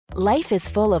Life is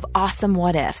full of awesome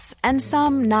what-ifs, and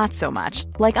some not so much,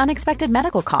 like unexpected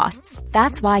medical costs.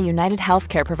 That's why United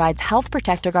Healthcare provides Health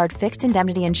Protector Guard fixed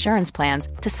indemnity insurance plans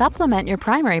to supplement your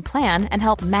primary plan and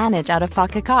help manage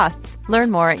out-of-pocket costs.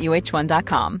 Learn more at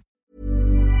uh1.com.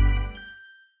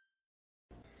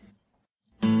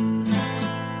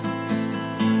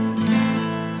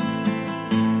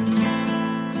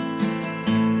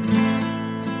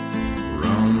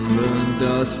 From the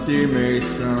dusty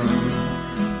mesa,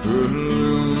 through the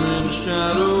gloom and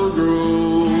shadow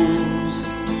grows,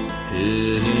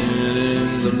 hidden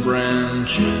in the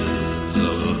branches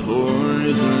of the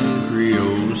poison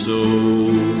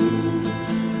creosote.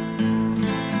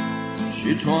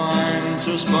 She twines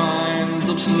her spines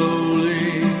up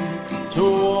slowly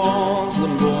towards the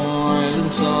boiling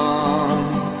sun,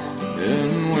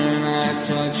 and when I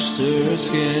touched her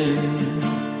skin,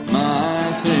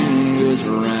 my fingers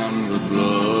ran with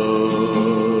blood.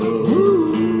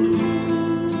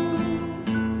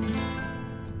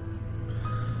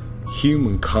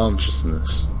 Human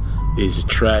consciousness is a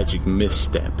tragic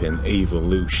misstep in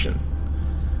evolution.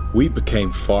 We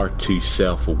became far too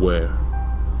self-aware.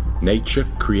 Nature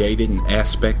created an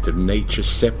aspect of nature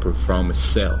separate from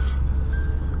itself.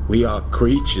 We are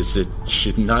creatures that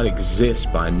should not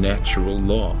exist by natural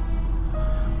law.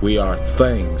 We are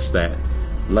things that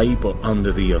labor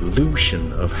under the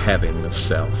illusion of having a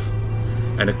self,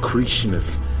 an accretion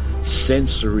of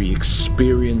sensory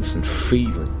experience and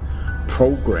feeling,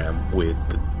 programmed with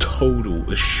the total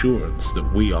assurance that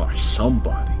we are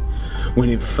somebody, when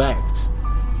in fact,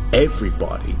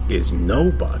 everybody is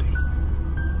nobody.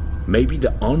 Maybe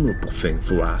the honorable thing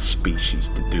for our species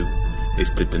to do is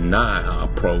to deny our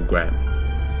programming,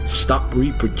 stop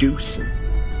reproducing,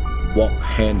 walk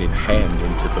hand in hand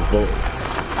into the void.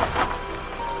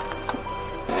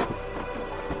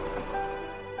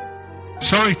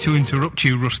 Sorry to interrupt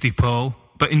you, Rusty Paul,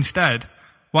 but instead,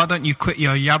 why don't you quit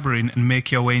your yabbering and make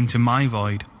your way into my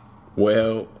void?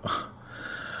 Well,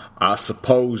 I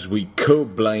suppose we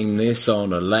could blame this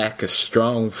on a lack of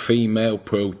strong female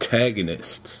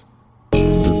protagonists.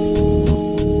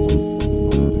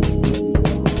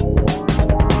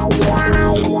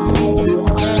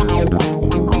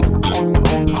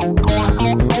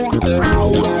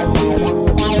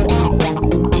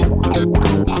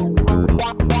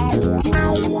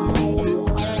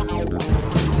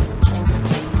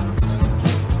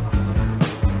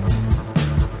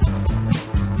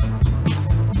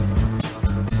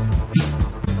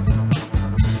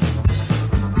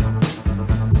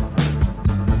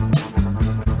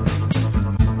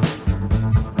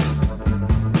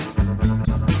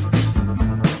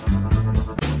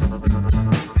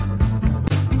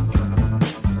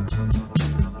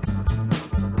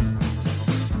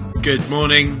 Good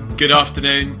morning, good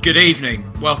afternoon, good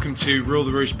evening. Welcome to Rule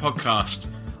the Roost podcast.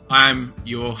 I am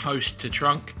your host to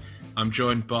Trunk. I'm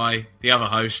joined by the other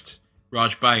host,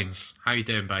 Raj Baines. How you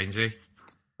doing, Bainesy?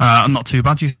 I'm not too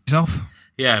bad. Yourself?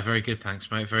 Yeah, very good,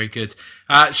 thanks, mate. Very good.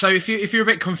 So if you're a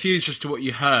bit confused as to what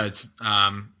you heard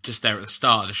just there at the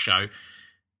start of the show,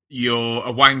 you're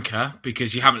a wanker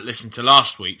because you haven't listened to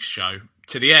last week's show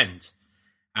to the end.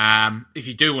 If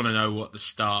you do want to know what the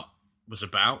start was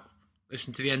about,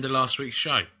 listen to the end of last week's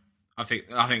show. I think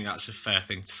that's a fair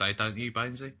thing to say, don't you,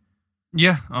 Bainesy?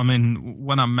 Yeah, I mean,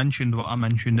 when I mentioned what I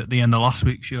mentioned at the end of last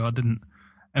week's show, I didn't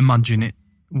imagine it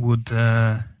would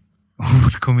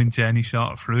come into any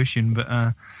sort of fruition.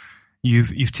 But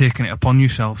you've taken it upon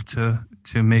yourself to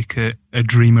make a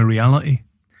dream a reality.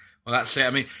 Well, that's it.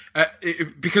 I mean,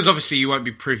 because obviously you won't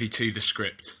be privy to the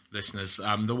script, listeners.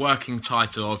 The working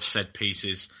title of said piece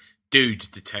is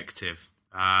 "Dude Detective."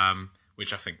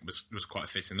 Which I think was quite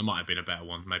fitting. There might have been a better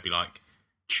one, maybe like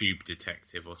Tube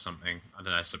Detective or something. I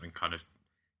don't know, something kind of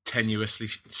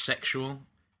tenuously sexual. Do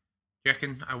you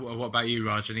reckon? What about you,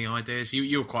 Raj? Any ideas?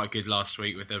 You were quite good last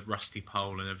week with the Rusty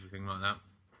Pole and everything like that.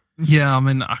 Yeah, I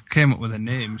mean, I came up with the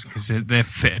names because they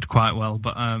fitted quite well,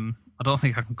 but I don't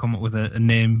think I can come up with a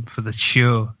name for the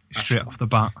show straight off the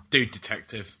bat. Dude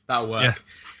Detective. That'll work.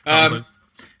 Yeah,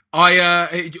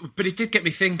 but it did get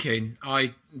me thinking.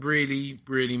 I really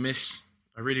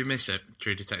miss it,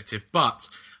 True Detective. But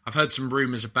I've heard some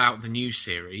rumours about the new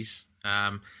series,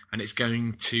 and it's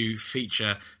going to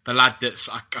feature the lad that's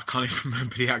I can't even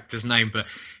remember the actor's name, but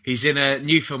he's in a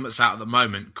new film that's out at the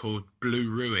moment called Blue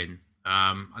Ruin.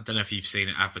 I don't know if you've seen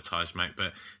it advertised, mate,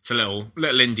 but it's a little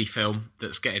indie film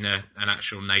that's getting an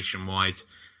actual nationwide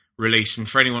release. And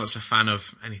for anyone that's a fan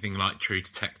of anything like True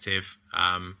Detective,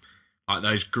 like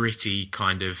those gritty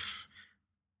kind of,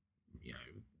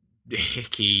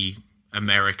 hickey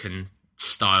American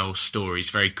style stories,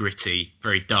 very gritty,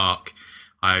 very dark,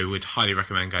 I would highly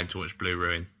recommend going to watch Blue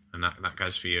Ruin, and that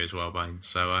goes for you as well, Bain.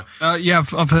 So yeah,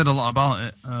 I've heard a lot about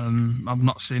it. I've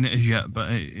not seen it as yet,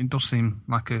 but it does seem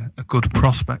like a good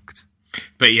prospect.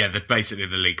 But yeah, basically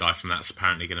the lead guy from that's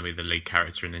apparently going to be the lead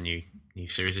character in the new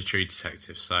series of True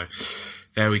Detective. So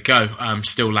there we go.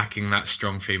 Still lacking that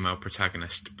strong female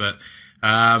protagonist, but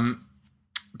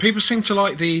people seem to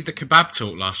like the kebab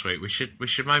talk last week. We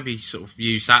should maybe sort of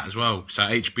use that as well. So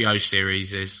HBO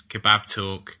series is Kebab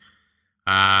Talk,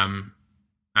 and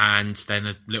then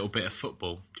a little bit of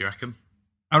football. Do you reckon?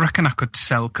 I reckon I could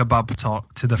sell Kebab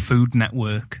Talk to the Food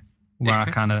Network, where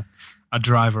I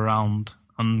drive around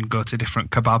and go to different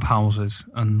kebab houses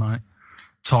and like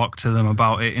talk to them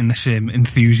about it in the same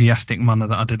enthusiastic manner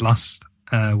that I did last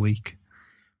week.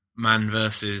 Man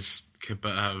versus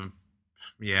kebab.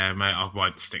 Yeah, mate, I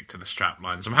won't stick to the strap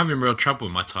lines. I'm having real trouble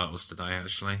with my titles today,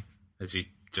 actually, as you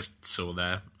just saw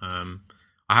there. I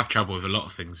have trouble with a lot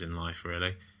of things in life,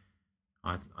 really.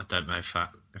 I don't know if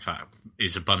that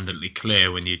is abundantly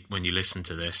clear when you listen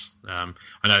to this. I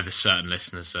know there's certain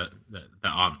listeners that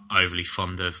aren't overly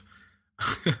fond of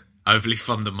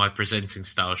my presenting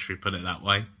style, should we put it that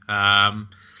way.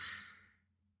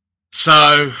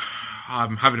 So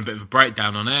I'm having a bit of a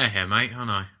breakdown on air here, mate,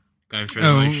 aren't I? Going through the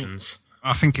emotions.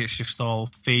 I think it's just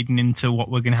all feeding into what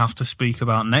we're going to have to speak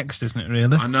about next, isn't it?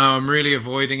 Really? I know. I'm really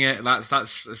avoiding it.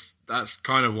 That's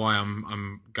kind of why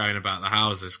I'm going about the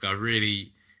houses. I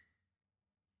really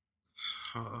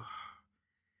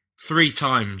three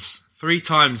times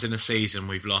in a season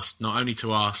we've lost not only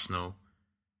to Arsenal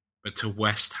but to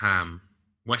West Ham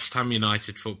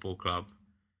United Football Club.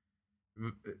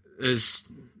 It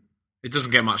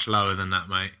doesn't get much lower than that,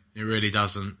 mate. It really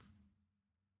doesn't.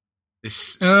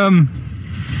 It's hard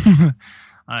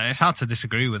to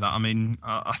disagree with that. I mean,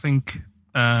 I think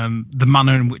the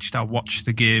manner in which I watched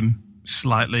the game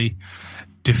slightly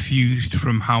diffused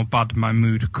from how bad my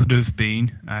mood could have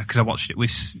been, because I watched it with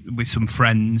some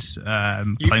friends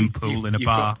playing pool in a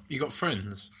bar. You got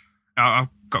friends? I've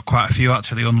got quite a few,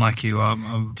 actually, unlike you.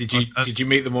 Did you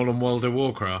meet them all on World of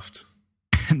Warcraft?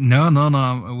 No.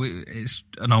 It's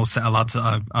an old set of lads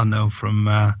that I know from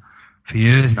for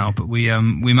years now, but we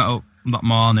met up that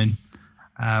morning,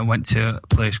 went to a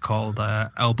place called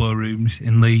Elbow Rooms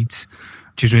in Leeds,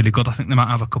 which is really good. I think they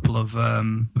might have a couple of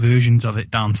versions of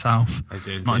it down south. I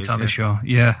do, not entirely sure.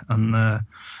 Yeah, and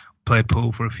played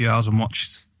pool for a few hours and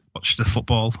watched the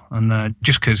football. And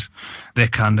just because they're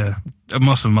kind of,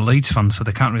 most of them are Leeds fans, so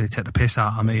they can't really take the piss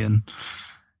out of me. And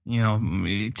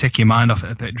you take your mind off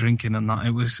it a bit, drinking and that.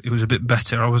 It was a bit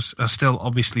better. I was still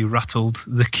obviously rattled.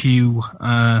 The queue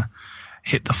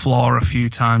hit the floor a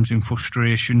few times in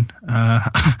frustration,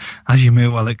 as you may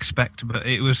well expect. But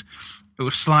it was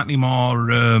slightly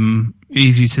more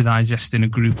easy to digest in a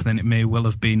group than it may well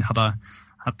have been had I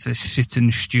had to sit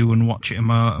and stew and watch it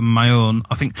on my own.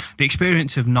 I think the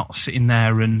experience of not sitting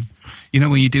there and,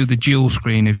 when you do the dual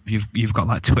screen, if you've got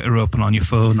like Twitter open on your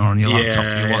phone or on your laptop,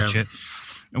 and you watch it.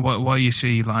 While you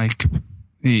see like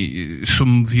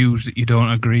some views that you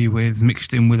don't agree with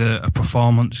mixed in with a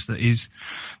performance that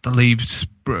leaves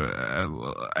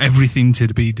everything to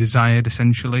be desired,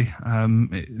 essentially.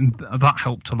 That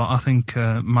helped a lot. I think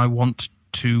my want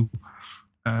to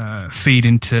feed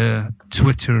into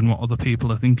Twitter and what other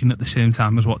people are thinking at the same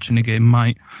time as watching a game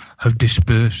might have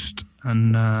dispersed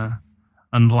and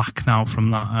lack now from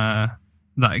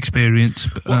that experience.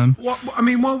 But, I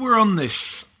mean, while we're on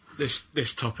this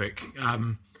topic,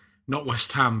 not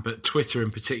West Ham, but Twitter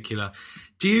in particular,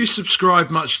 do you subscribe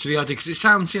much to the idea? Because it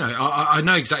sounds, I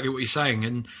know exactly what you're saying.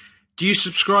 And do you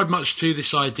subscribe much to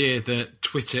this idea that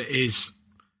Twitter is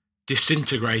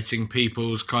disintegrating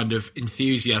people's kind of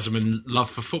enthusiasm and love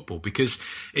for football? Because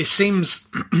it seems,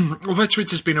 although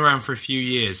Twitter's been around for a few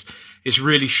years, it's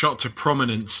really shot to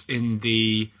prominence in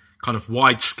the kind of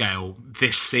wide scale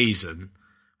this season,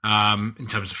 in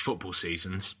terms of football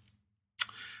seasons.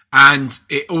 And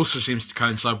it also seems to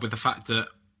coincide with the fact that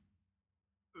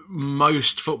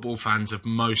most football fans of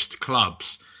most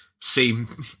clubs seem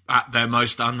at their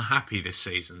most unhappy this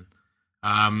season.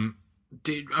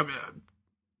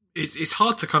 It's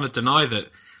hard to kind of deny that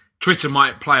Twitter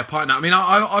might play a part in that. I mean,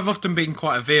 I've often been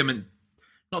quite a vehement,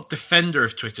 not defender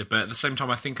of Twitter, but at the same time,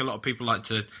 I think a lot of people like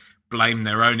to blame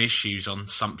their own issues on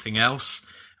something else.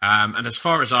 And as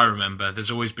far as I remember, there's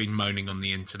always been moaning on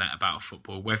the internet about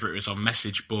football, whether it was on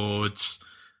message boards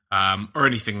or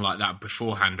anything like that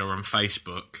beforehand or on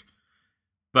Facebook.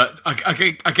 But I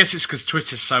guess it's because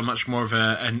Twitter's so much more of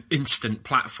an instant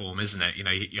platform, isn't it?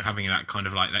 You're having that kind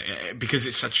of like that because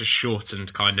it's such a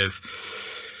shortened kind of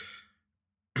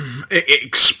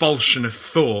expulsion of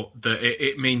thought that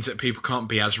it means that people can't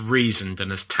be as reasoned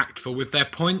and as tactful with their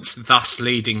points, thus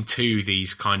leading to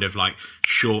these kind of like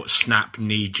short, snap,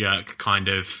 knee-jerk kind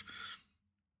of,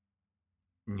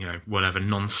 whatever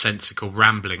nonsensical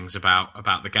ramblings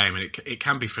about the game, and it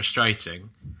can be frustrating.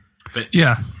 But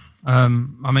yeah, I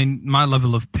mean, my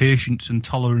level of patience and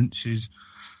tolerance is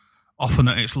often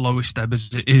at its lowest ebb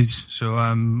as it is. So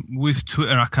with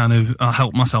Twitter, I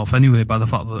help myself anyway by the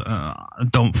fact that I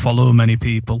don't follow many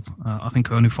people. I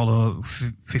think I only follow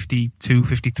 52,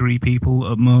 53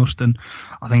 people at most, and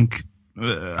I think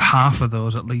half of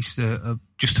those at least are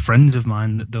just friends of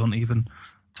mine that don't even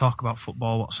talk about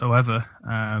football whatsoever.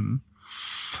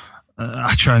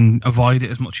 I try and avoid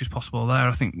it as much as possible there.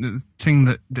 I think the thing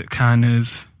that kind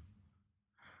of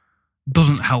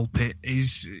doesn't help it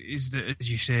is that,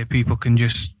 as you say, people can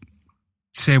just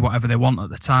say whatever they want at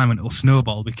the time and it'll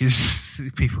snowball because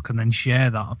people can then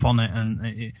share that upon it,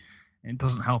 and it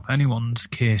doesn't help anyone's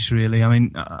case really. I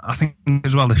mean, I think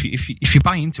as well, if you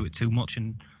buy into it too much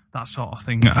and that sort of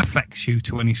thing affects you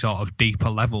to any sort of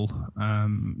deeper level,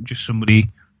 just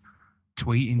somebody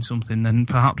tweeting something, then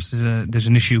perhaps there's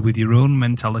an issue with your own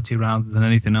mentality rather than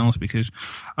anything else, because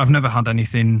I've never had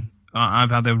anything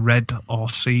I've either read or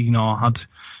seen or had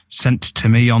sent to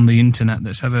me on the internet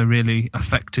that's ever really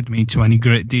affected me to any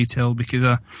great detail, because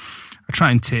I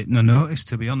try and take no notice,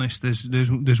 to be honest.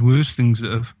 There's worse things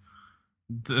that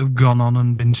have gone on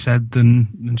and been said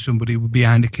than somebody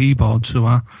behind a keyboard. So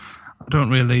I don't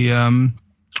really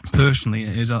personally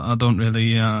I don't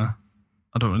really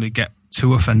get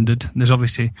too offended. There's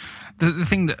obviously the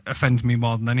thing that offends me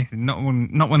more than anything,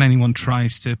 not when anyone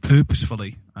tries to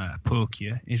purposefully poke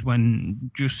you, is when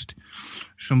just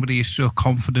somebody is so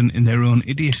confident in their own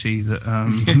idiocy that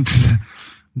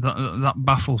that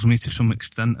baffles me to some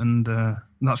extent, and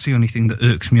that's the only thing that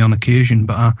irks me on occasion.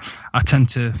 But I tend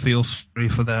to feel sorry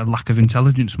for their lack of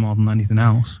intelligence more than anything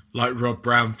else. Like Rob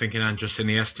Brown thinking Andros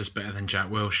Iniesta's better than Jack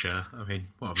Wilshere. I mean,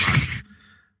 what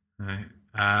a man.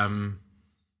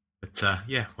 But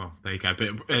yeah, well, there you go.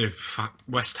 But fuck,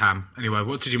 West Ham. Anyway,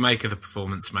 what did you make of the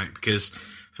performance, mate? Because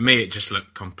for me, it just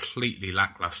looked completely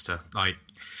lacklustre. Like,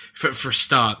 for a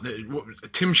start,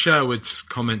 Tim Sherwood's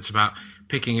comments about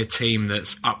picking a team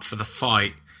that's up for the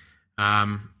fight,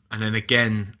 and then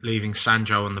again leaving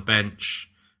Sandro on the bench,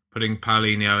 putting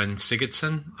Paulinho and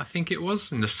Sigurdsson, I think it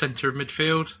was, in the centre of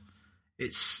midfield.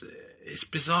 It's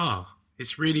bizarre.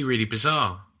 It's really, really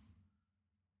bizarre.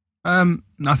 I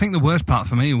think the worst part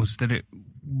for me was that it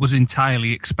was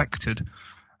entirely expected.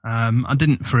 I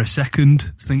didn't for a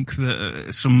second think that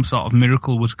some sort of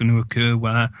miracle was going to occur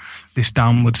where this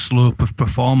downward slope of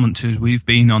performances we've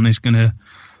been on is going to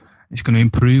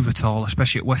improve at all,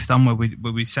 especially at West Ham, where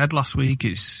we said last week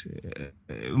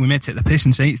we may take the piss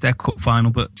and say it's their cup final,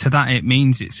 but to that it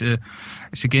means it's a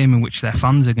game in which their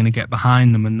fans are going to get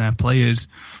behind them, and their players,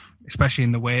 especially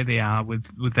in the way they are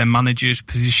with their manager's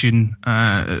position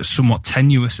somewhat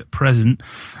tenuous at present,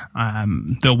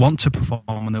 they'll want to perform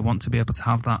and they want to be able to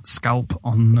have that scalp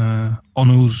on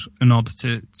us in order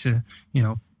to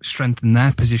strengthen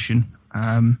their position.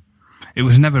 It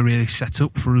was never really set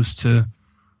up for us to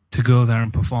go there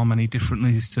and perform any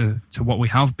differently to what we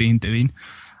have been doing.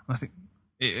 I think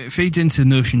it feeds into the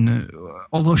notion that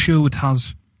although Sherwood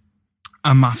has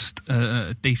amassed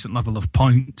a decent level of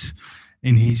points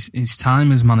in his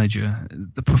time as manager,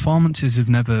 the performances have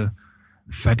never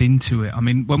fed into it. I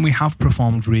mean, when we have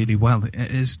performed really well, it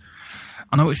is,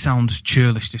 I know it sounds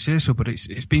churlish to say so, but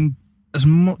it's been as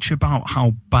much about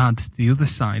how bad the other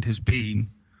side has been,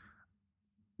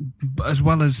 as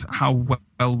well as how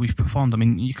well we've performed. I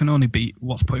mean, you can only beat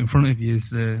what's put in front of you,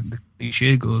 as the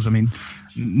cliche goes. I mean,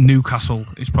 Newcastle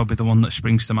is probably the one that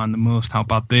springs to mind the most, how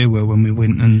bad they were when we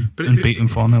went and beat them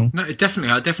 4-0. No, I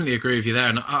definitely agree with you there.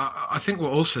 And I think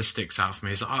what also sticks out for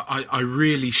me is I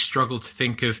really struggle to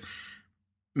think of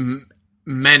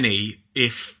many,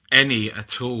 if any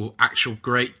at all, actual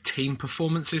great team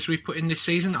performances we've put in this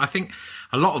season. I think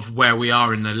a lot of where we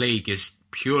are in the league is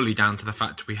purely down to the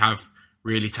fact we have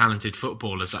really talented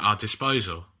footballers at our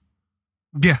disposal.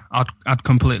 Yeah, I'd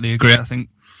completely agree. I think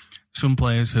some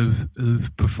players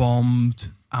have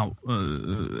performed out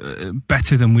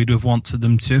better than we'd have wanted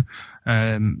them to.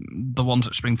 The ones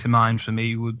that spring to mind for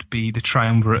me would be the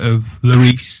triumvirate of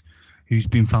Lloris, who's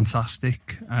been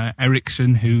fantastic,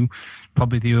 Eriksen, who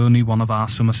probably the only one of our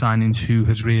summer signings who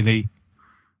has really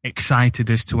excited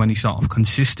us to any sort of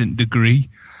consistent degree,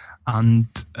 and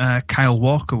Kyle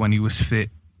Walker when he was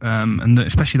fit. And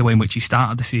especially the way in which he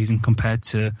started the season compared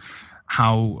to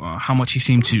how much he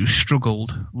seemed to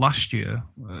struggled last year.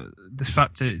 The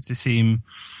fact to see him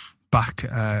back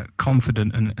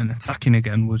confident and attacking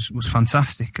again was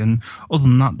fantastic. And other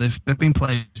than that, they've been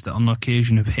players that on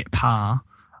occasion have hit par,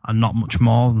 and not much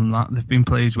more than that. They've been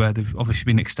players where they've obviously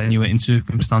been extenuating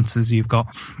circumstances. You've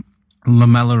got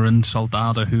Lamela and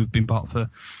Soldado, who've been bought for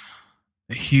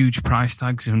huge price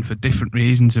tags and for different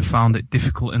reasons have found it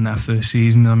difficult in their first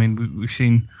season. I mean, we've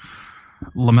seen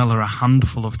Lamela a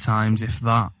handful of times, if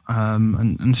that,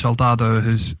 and Soldado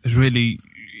has really.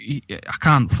 I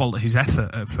can't fault his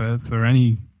effort for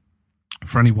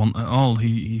anyone at all.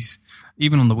 He's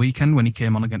even on the weekend when he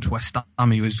came on against West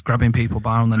Ham, he was grabbing people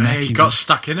by on the neck. He got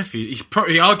stuck in a few. He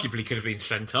arguably could have been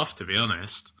sent off, to be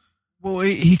honest. Well,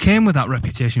 he came with that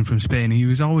reputation from Spain. He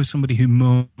was always somebody who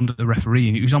moaned at the referee,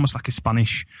 and he was almost like a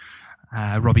Spanish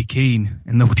Robbie Keane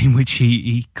in the way in which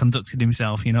he conducted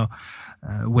himself,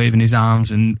 waving his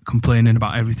arms and complaining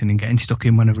about everything and getting stuck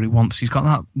in whenever he wants. He's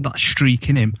got that streak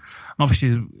in him. And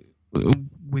obviously,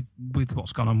 with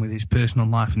what's gone on with his personal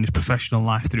life and his professional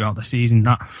life throughout the season,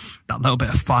 that little bit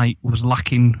of fight was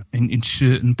lacking in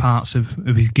certain parts of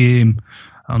his game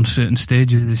on certain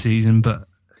stages of the season. But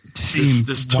to see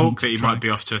there's talk that he might be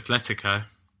off to Atletico.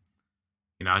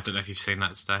 I don't know if you've seen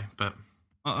that today, but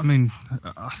I mean,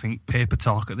 I think paper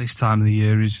talk at this time of the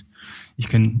year is you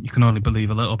can only believe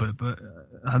a little bit. But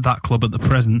at that club at the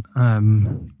present,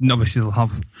 obviously they'll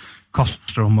have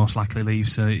Costa will most likely leave,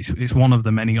 so it's one of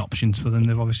the many options for them.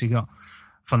 They've obviously got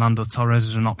Fernando Torres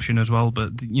as an option as well,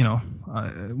 but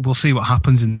we'll see what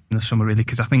happens in the summer, really,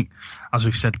 because I think, as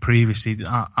we've said previously,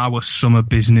 our summer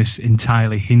business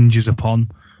entirely hinges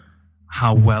upon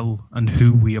how well and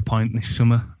who we appoint this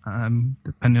summer,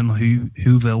 depending on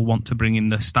who they'll want to bring in,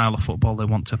 the style of football they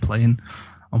want to play in,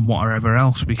 and whatever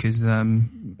else. Because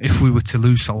if we were to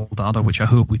lose Soldado, which I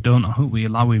hope we don't, I hope we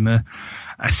allow him a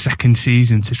second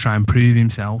season to try and prove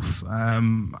himself. I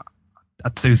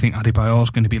do think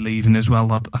Adebayor's going to be leaving as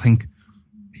well. I think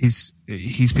he's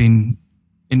been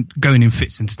going in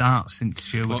fits and starts since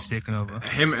Sherwood's taken over.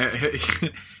 Him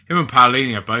and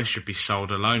Paulinho both should be sold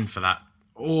alone for that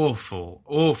awful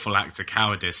act of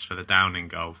cowardice for the Downing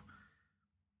goal.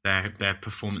 Their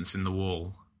performance in the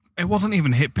wall. It wasn't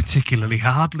even hit particularly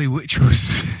hardly, which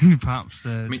was perhaps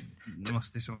the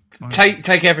most disappointing.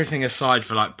 Take everything aside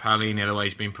for Paulinho, the way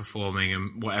he's been performing,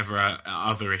 and whatever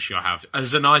other issue I have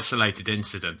as an isolated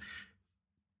incident.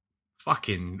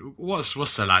 Fucking what's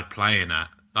the lad playing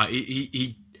at?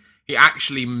 He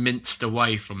actually minced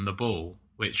away from the ball,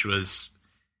 which was.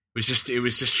 It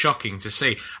was just shocking to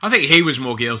see. I think he was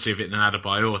more guilty of it than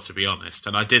Adebayor, to be honest.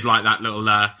 And I did like that little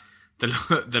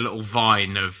the little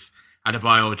vine of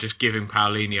Adebayor just giving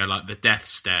Paulinho the death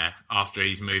stare after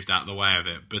he's moved out of the way of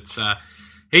it. But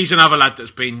he's another lad that's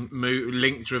been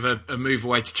linked with a move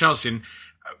away to Chelsea. And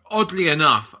oddly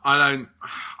enough, I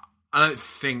don't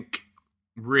think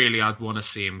really I'd want to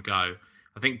see him go.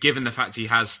 I think given the fact he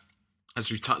has,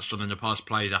 as we've touched on in the past,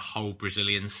 played a whole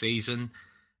Brazilian season.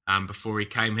 Before he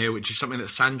came here, which is something that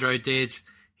Sandro did.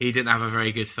 He didn't have a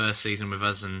very good first season with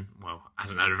us, and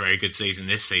hasn't had a very good season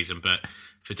this season, but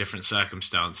for different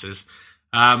circumstances.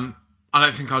 I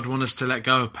don't think I'd want us to let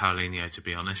go of Paulinho, to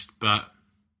be honest, but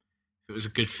if it was a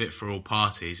good fit for all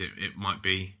parties, it might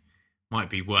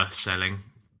be worth selling,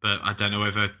 but I don't know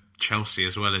whether Chelsea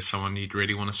as well is someone you'd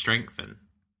really want to strengthen.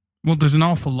 Well, there's an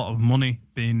awful lot of money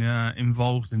being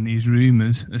involved in these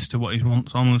rumours as to what he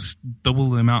wants. Almost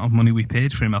double the amount of money we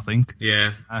paid for him, I think.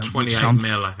 Yeah, 28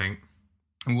 mil, I think.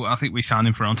 Well, I think we signed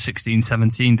him for around 16,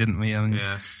 17, didn't we? I mean,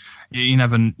 yeah.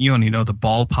 You only know the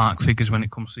ballpark figures when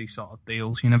it comes to these sort of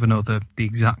deals. You never know the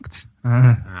exact.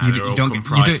 They're all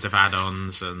comprised of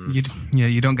add-ons and.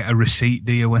 You don't get a receipt,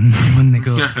 do you, when they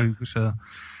go through? So.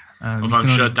 Although I'm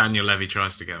sure Daniel Levy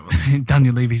tries to get one.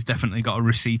 Daniel Levy's definitely got a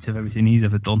receipt of everything he's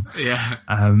ever done. Yeah.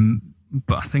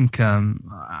 But I think I'm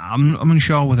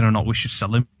unsure whether or not we should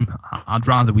sell him. I'd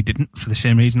rather we didn't, for the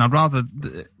same reason. I'd rather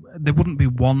there wouldn't be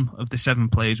one of the 7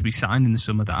 players we signed in the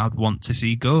summer that I'd want to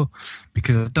see go,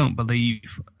 because I don't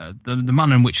believe the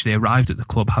manner in which they arrived at the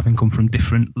club, having come from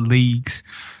different leagues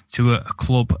to a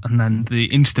club, and then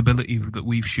the instability that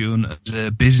we've shown as a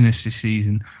business this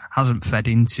season hasn't fed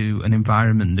into an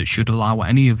environment that should allow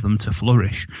any of them to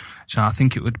flourish. So I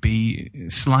think it would be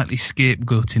slightly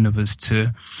scapegoating of us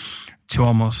to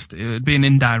almost, it would be an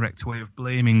indirect way of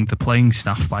blaming the playing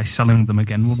staff by selling them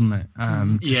again, wouldn't it?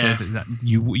 Say that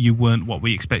you weren't what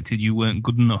we expected, you weren't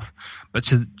good enough. But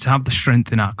to have the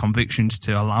strength in our convictions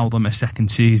to allow them a second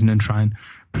season and try and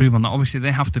prove on that. Obviously,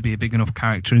 they have to be a big enough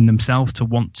character in themselves to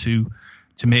want to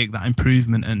make that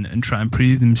improvement and try and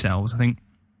prove themselves. I think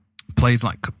players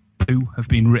like Capu have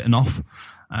been written off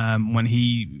when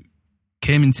he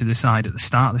came into the side at the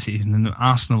start of the season, and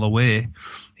Arsenal away,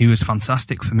 he was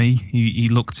fantastic for me. He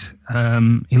looked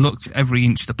every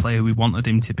inch the player we wanted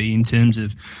him to be in terms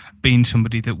of being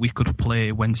somebody that we could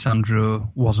play when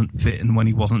Sandro wasn't fit and when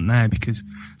he wasn't there, because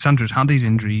Sandro's had his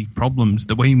injury problems.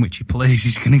 The way in which he plays,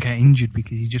 he's going to get injured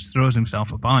because he just throws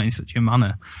himself about in such a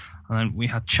manner. And then we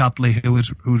had Chadley, who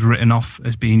was written off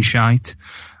as being shite,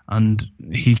 and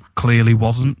he clearly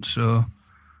wasn't. So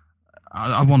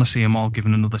I want to see them all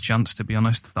given another chance, to be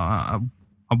honest. I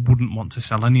wouldn't want to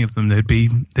sell any of them. There'd be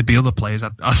other players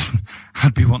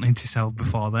I'd be wanting to sell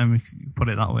before them, if you put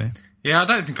it that way. Yeah, I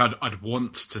don't think I'd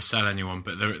want to sell anyone,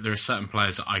 but there are certain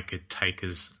players that I could take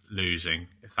as losing,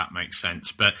 if that makes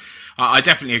sense. But I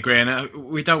definitely agree, and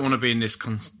we don't want to be in this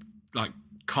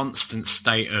constant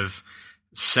state of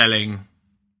selling,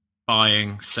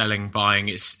 buying, selling, buying.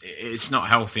 It's not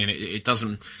healthy, and it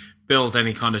doesn't build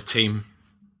any kind of team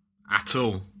at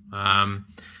all.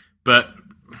 But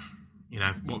you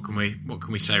know, what can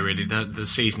we say really? The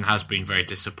season has been very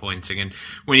disappointing, and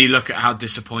when you look at how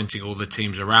disappointing all the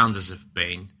teams around us have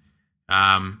been,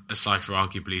 aside for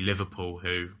arguably Liverpool,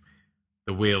 who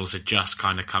the wheels are just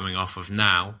kind of coming off of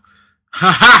now,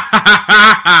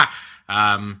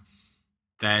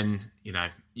 then you know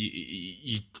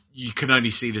you can only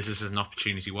see this as an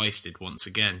opportunity wasted once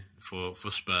again for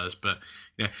Spurs. But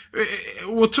you know,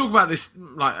 we'll talk about this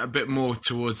like a bit more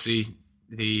towards the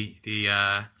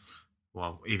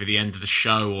well, either the end of the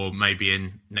show or maybe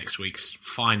in next week's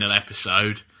final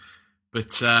episode.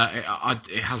 But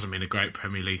it hasn't been a great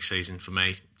Premier League season for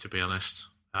me, to be honest.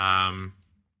 But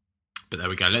there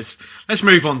we go. Let's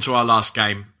move on to our last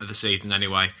game of the season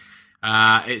anyway.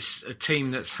 It's a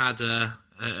team that's had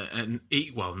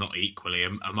not equally,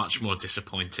 a much more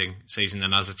disappointing season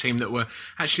than us. A team that were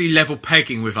actually level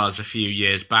pegging with us a few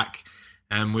years back.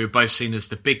 We were both seen as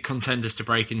the big contenders to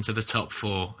break into the top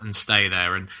four and stay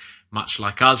there. And much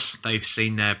like us, they've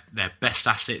seen their best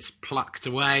assets plucked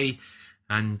away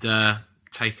and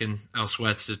taken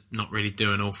elsewhere to not really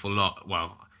do an awful lot.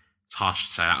 Well, it's harsh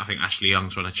to say that. I think Ashley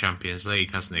Young's won a Champions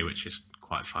League, hasn't he? Which is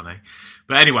quite funny.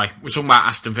 But anyway, we're talking about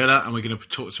Aston Villa, and we're going to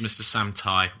talk to Mr. Sam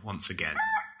Tighe once again.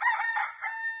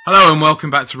 Hello and welcome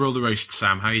back to Rule the Roost,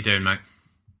 Sam. How are you doing, mate?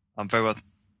 I'm very well.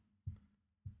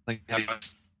 Thank you.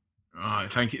 All right,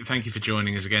 thank you for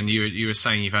joining us again. You were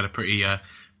saying you've had a pretty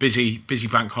busy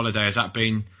bank holiday. Has that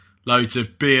been loads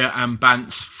of beer and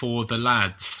bants for the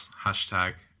lads?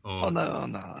 Hashtag. Or... Oh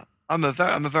no. I'm a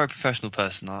very professional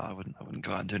person. I wouldn't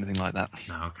go out and do anything like that.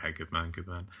 No, okay, good man.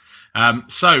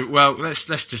 So, well, let's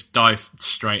just dive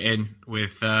straight in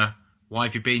with why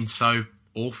have you been so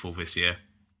awful this year?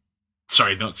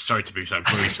 Sorry to be so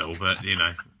brutal, but you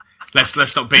know,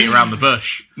 let's not beat around the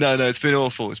bush. No, it's been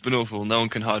awful. No one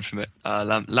can hide from it.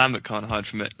 Lambert can't hide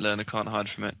from it. Lerner can't hide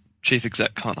from it. Chief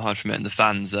Exec can't hide from it, and the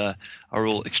fans are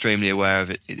all extremely aware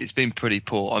of it. It's been pretty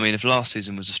poor. I mean, if last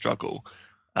season was a struggle,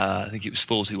 I think it was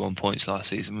 41 points last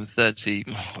season. With 30,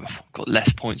 we've got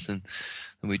less points than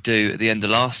we do at the end of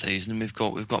last season. And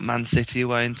we've got Man City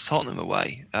away and Tottenham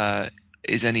away.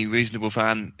 Is any reasonable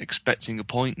fan expecting a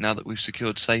point now that we've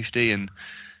secured safety and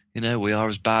you know we are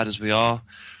as bad as we are?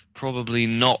 Probably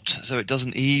not. So it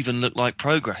doesn't even look like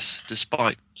progress,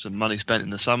 despite some money spent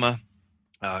in the summer.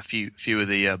 A few of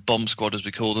the bomb squad, as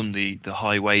we call them, the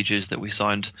high wages that we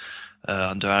signed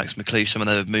under Alex McLeish. Some of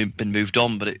them have been moved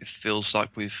on, but it feels like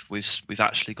we've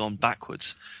actually gone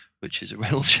backwards, which is a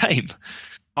real shame.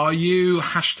 Are you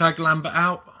hashtag Lambert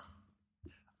out?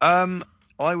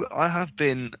 I have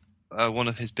been one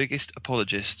of his biggest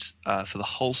apologists for the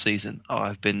whole season.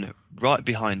 I've been right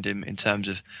behind him in terms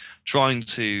of trying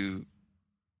to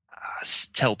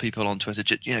tell people on Twitter,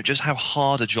 just how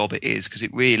hard a job it is, because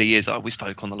it really is. We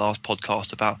spoke on the last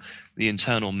podcast about the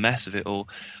internal mess of it all,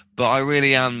 but I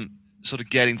really am sort of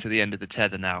getting to the end of the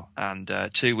tether now. And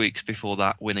 2 weeks before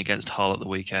that win against Hull at the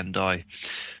weekend, I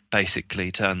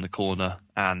basically turned the corner,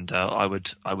 and I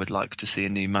would like to see a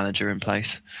new manager in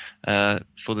place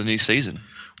for the new season.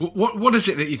 What is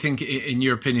it that you think, in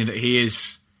your opinion, that he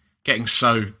is getting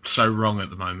so wrong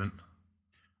at the moment?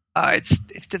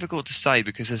 It's difficult to say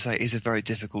because, as I say, it is a very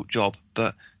difficult job.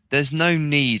 But there's no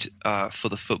need for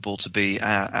the football to be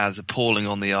as appalling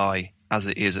on the eye as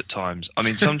it is at times. I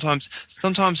mean, sometimes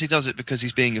he does it because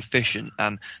he's being efficient,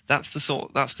 and that's the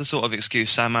sort of excuse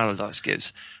Sam Allardyce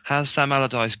gives. Has Sam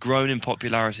Allardyce grown in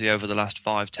popularity over the last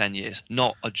 5-10 years?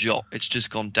 Not a jot. It's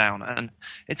just gone down, and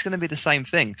it's going to be the same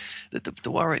thing.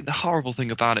 The horrible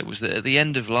thing about it was that at the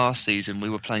end of last season, we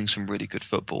were playing some really good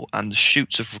football, and the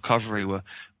shoots of recovery were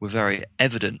very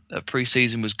evident.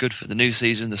 Pre-season was good for the new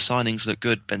season. The signings looked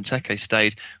good. Benteke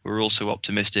stayed. We were also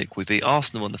optimistic. We beat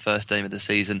Arsenal on the first game of the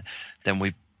season. Then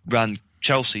we ran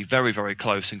Chelsea very, very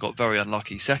close and got very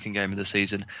unlucky second game of the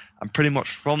season. And pretty much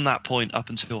from that point up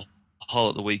until Hull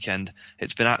at the weekend,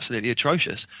 it's been absolutely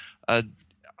atrocious.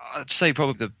 I'd say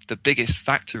probably the biggest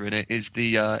factor in it is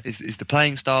the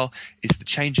playing style, is the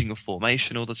changing of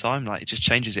formation all the time. Like, it just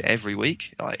changes it every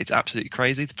week. Like, it's absolutely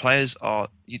crazy. The players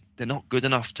they're not good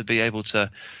enough to be able to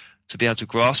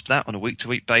grasp that on a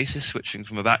week-to-week basis, switching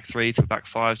from a back three to a back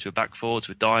five to a back four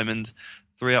to a diamond,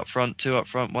 3 up front, 2 up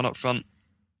front, 1 up front.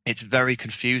 It's very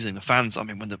confusing. The fans, I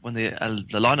mean, when the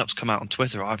lineups come out on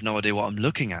Twitter, I have no idea what I'm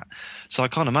looking at. So I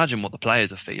can't imagine what the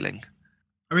players are feeling.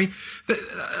 I mean,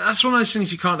 that's one of those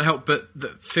things you can't help but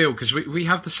feel, because we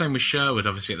have the same with Sherwood,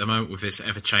 obviously, at the moment, with this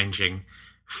ever-changing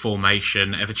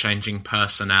formation, ever-changing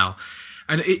personnel.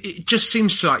 And it just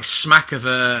seems to like smack of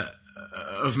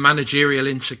managerial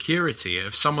insecurity,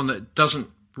 of someone that doesn't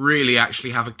really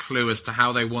actually have a clue as to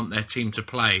how they want their team to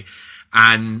play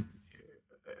and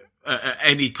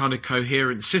any kind of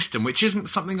coherent system, which isn't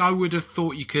something I would have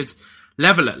thought you could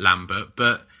level at Lambert,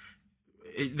 but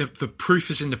the proof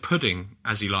is in the pudding,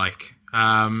 as you like.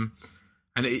 And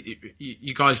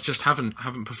you guys just haven't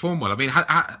performed well. I mean,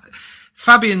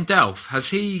 Fabian Delph,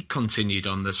 has he continued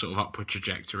on the sort of upward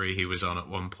trajectory he was on at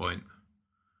one point?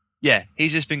 Yeah,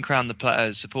 he's just been crowned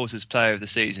the supporters player of the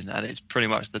season, and it's pretty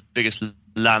much the biggest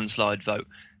landslide vote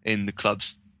in the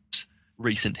club's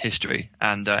recent history.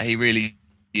 And he really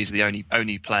is the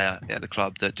only player at the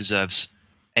club that deserves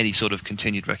any sort of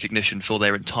continued recognition for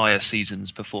their entire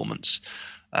season's performance.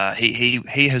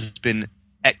 He has been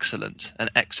excellent, an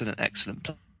excellent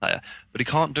player, but he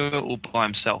can't do it all by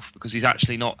himself, because he's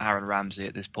actually not Aaron Ramsey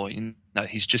at this point. No,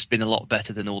 he's just been a lot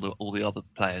better than all the other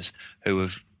players who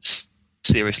have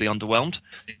seriously underwhelmed.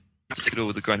 Take it all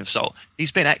with a grain of salt.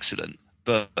 He's been excellent,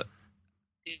 but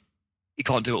he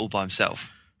can't do it all by himself.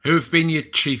 Who have been your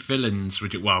chief villains?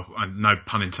 Well, no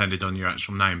pun intended on your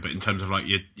actual name, but in terms of like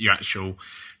your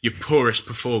poorest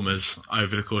performers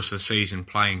over the course of the season,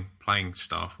 playing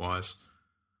staff wise.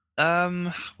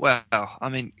 Well, I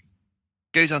mean,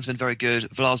 Guzan's been very good.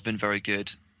 Vla's been very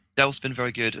good. Delph's been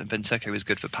very good, and Benteke is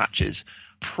good for patches.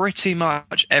 Pretty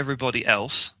much everybody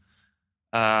else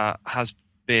has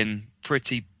been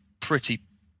pretty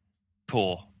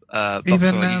poor. But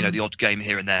even for the odd game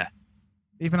here and there.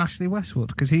 Even Ashley Westwood,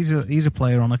 because he's a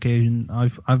player on occasion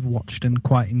I've watched and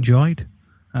quite enjoyed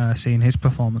seeing his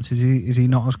performance. Is he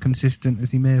not as consistent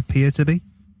as he may appear to be?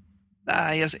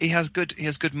 He has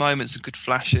good moments and good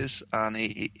flashes, and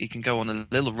he can go on a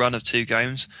little run of 2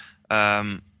 games.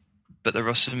 But there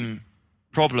are some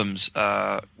problems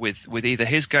with either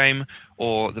his game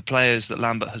or the players that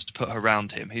Lambert has put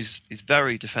around him. He's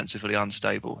very defensively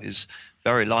unstable. He's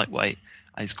very lightweight.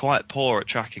 And he's quite poor at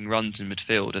tracking runs in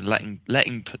midfield and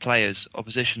letting players,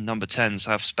 opposition number 10s,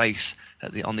 have space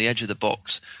on the edge of the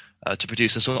box to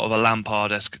produce a sort of a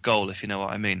Lampard-esque goal, if you know what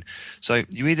I mean. So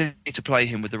you either need to play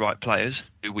him with the right players,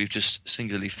 who we've just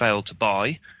singularly failed to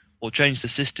buy, or change the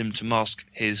system to mask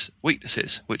his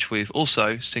weaknesses, which we've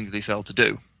also singularly failed to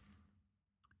do.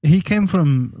 He came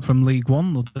from League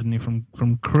One, didn't he?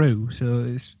 From Crewe, so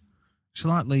it's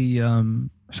slightly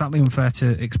unfair to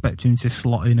expect him to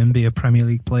slot in and be a Premier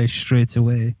League player straight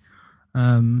away,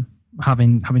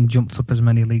 having jumped up as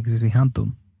many leagues as he had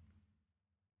done.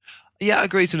 Yeah, I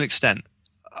agree to an extent.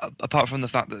 Apart from the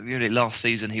fact that last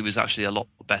season he was actually a lot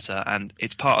better, and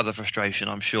it's part of the frustration,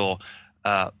 I'm sure.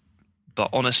 But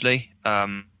honestly,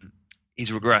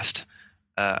 he's regressed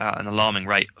at an alarming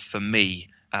rate for me,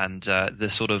 and the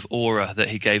sort of aura that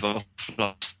he gave off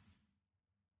last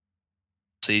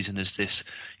season is this,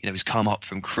 he's come up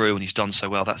from Crewe and he's done so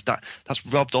well. That's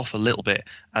rubbed off a little bit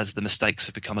as the mistakes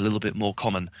have become a little bit more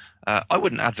common. I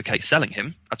wouldn't advocate selling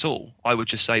him at all. I would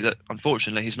just say that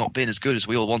unfortunately he's not been as good as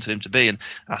we all wanted him to be, and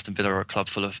Aston Villa are a club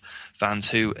full of fans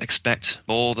who expect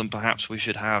more than perhaps we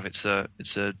should have. It's a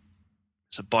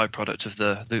byproduct of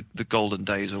the golden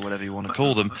days, or whatever you want to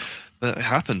call them, but it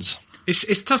happens.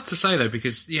 It's tough to say though,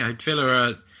 because Villa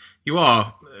are. You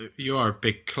are a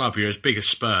big club. You're as big as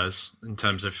Spurs in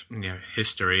terms of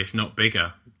history, if not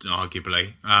bigger,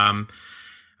 arguably. And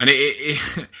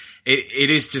it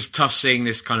is just tough seeing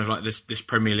this kind of like this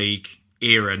Premier League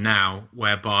era now,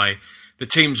 whereby the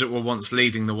teams that were once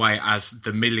leading the way as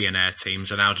the millionaire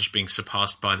teams are now just being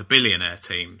surpassed by the billionaire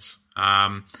teams.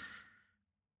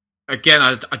 Again,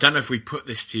 I don't know if we put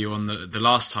this to you on the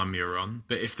last time you were on,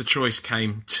 but if the choice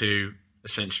came to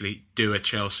essentially do a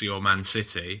Chelsea or Man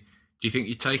City, do you think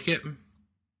you'd take it?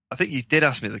 I think you did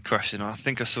ask me the question. I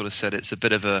think I sort of said it's a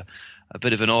bit of an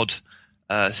odd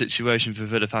situation for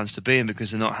Villa fans to be in,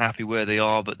 because they're not happy where they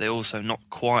are, but they're also not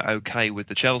quite okay with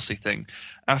the Chelsea thing.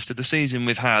 After the season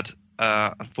we've had,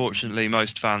 unfortunately,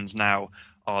 most fans now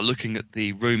are looking at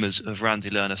the rumours of Randy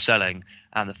Lerner selling,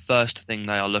 and the first thing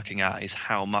they are looking at is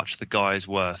how much the guy is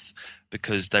worth,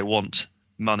 because they want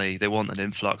money, they want an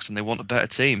influx, and they want a better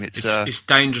team. It's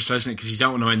dangerous, isn't it? Because you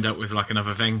don't want to end up with like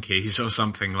another Venkes or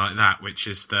something like that,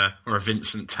 or a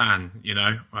Vincent Tan, you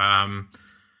know.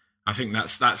 I think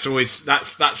that's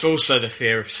also the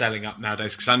fear of selling up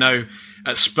nowadays. Because I know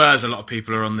at Spurs a lot of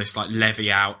people are on this like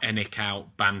Levy out, Enick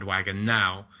out bandwagon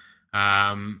now,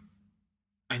 and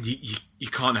you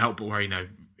can't help but worry, you know,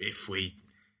 if we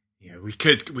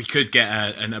could get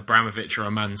an Abramovich or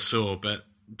a Mansour, but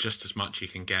just as much you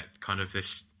can get kind of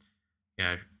this, you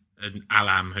know, an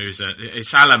Alam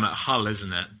it's Alam at Hull,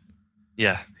 isn't it?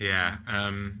 Yeah.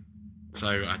 So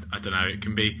I don't know. It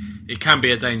can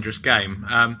be a dangerous game.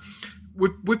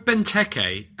 With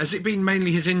Benteke, has it been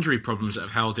mainly his injury problems that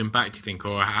have held him back, do you think,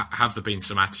 or have there been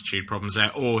some attitude problems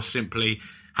there, or simply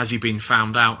has he been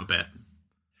found out a bit?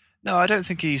 No, I don't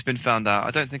think he's been found out.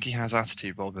 I don't think he has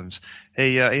attitude problems.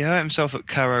 He hurt himself at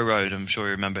Carrow Road. I'm sure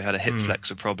you remember. He had a hip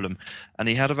flexor problem, and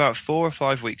he had about 4 or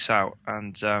 5 weeks out.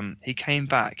 And he came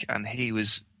back, and he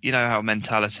was, you know how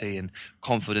mentality and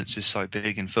confidence is so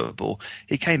big in football.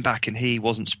 He came back and he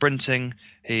wasn't sprinting.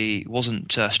 He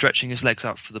wasn't stretching his legs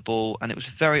out for the ball, and it was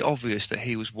very obvious that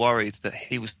he was worried that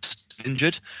he was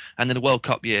injured. And in a World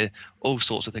Cup year, all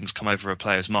sorts of things come over a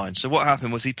player's mind. So what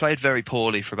happened was he played very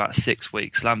poorly for about 6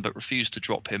 weeks. Lambert refused to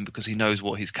drop him because he knows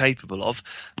what he's capable of,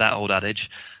 that old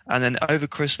adage. And then over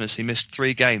Christmas, he missed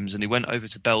 3 games, and he went over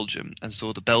to Belgium and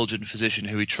saw the Belgian physician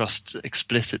who he trusts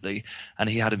explicitly, and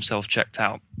he had himself checked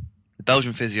out. The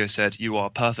Belgian physio said, "You are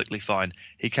perfectly fine."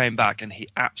 He came back and he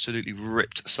absolutely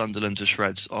ripped Sunderland to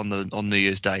shreds on New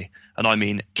Year's Day, and I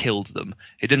mean killed them.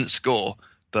 He didn't score,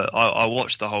 but I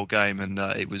watched the whole game, and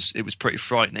it was pretty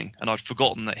frightening, and I'd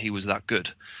forgotten that he was that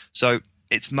good. So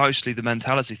it's mostly the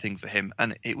mentality thing for him,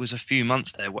 and it was a few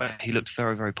months there where he looked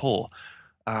very, very poor,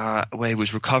 where he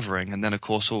was recovering, and then of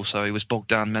course also he was bogged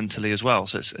down mentally as well.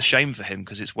 So it's a shame for him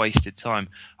because it's wasted time.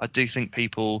 I do think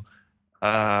people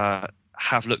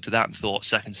have looked at that and thought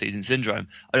second season syndrome.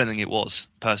 I don't think it was,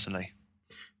 personally.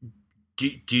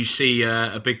 Do you see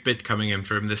a big bid coming in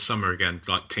for him this summer again?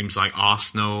 Like teams like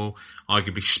Arsenal,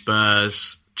 arguably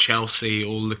Spurs, Chelsea,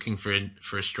 all looking for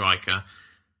a striker.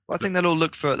 Well, I think they'll all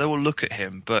look at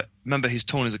him, but remember he's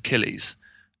torn his Achilles,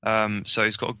 so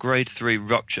he's got a grade 3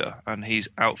 rupture, and he's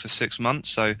out for 6 months.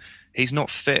 So he's not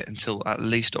fit until at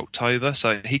least October.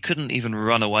 So he couldn't even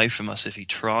run away from us if he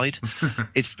tried.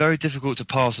 It's very difficult to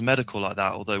pass a medical like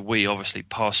that. Although we obviously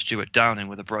passed Stuart Downing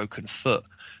with a broken foot.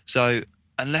 So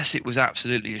unless it was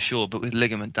absolutely assured, but with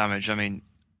ligament damage, I mean,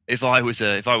 if I was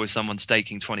someone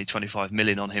staking 20-25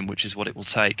 million on him, which is what it will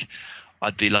take,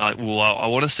 I'd be like, well, I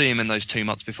want to see him in those 2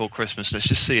 months before Christmas. Let's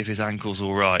just see if his ankle's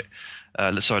all right.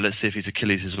 Let's see if his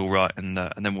Achilles is all right, and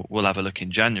then we'll have a look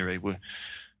in January.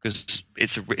 Because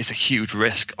it's a huge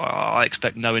risk. I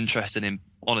expect no interest in him.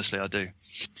 Honestly, I do.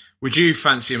 Would you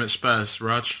fancy him at Spurs,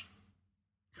 Raj?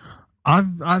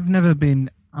 I've never been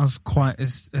as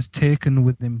taken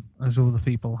with him as other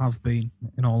people have been,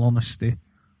 in all honesty.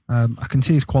 I can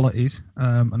see his qualities,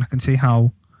 and I can see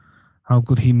how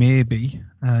good he may be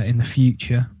in the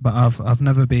future, but I've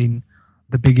never been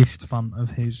the biggest fan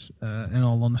of his, in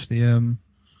all honesty.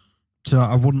 So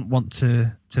I wouldn't want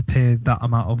to pay that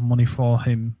amount of money for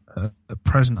him at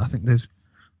present. I think there's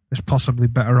possibly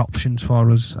better options for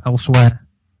us elsewhere.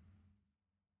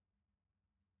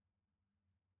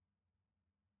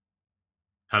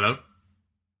 Hello?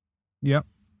 Yep.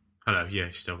 Hello, yeah,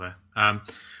 he's still there. I've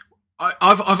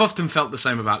often felt the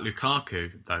same about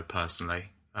Lukaku, though,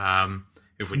 personally.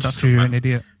 If we just you're an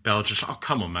idiot. Belgium, oh,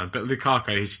 come on, man. But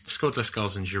Lukaku, he's scored less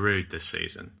goals than Giroud this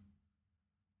season.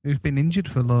 He's been injured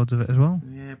for loads of it as well.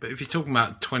 Yeah, but if you're talking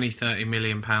about 20-30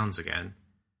 million pounds again,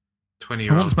 20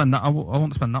 I won't spend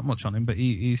that much on him, but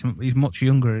he's much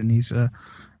younger, and he's a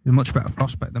much better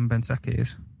prospect than Benteke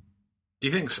is. Do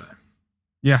you think so?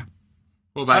 Yeah.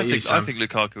 What about you, Sam? I think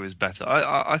Lukaku is better.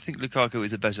 I think Lukaku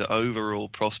is a better overall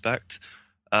prospect,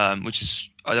 which is,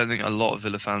 I don't think a lot of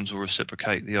Villa fans will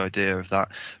reciprocate the idea of that.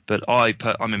 But I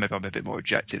mean, maybe I'm a bit more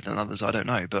objective than others, I don't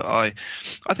know. But I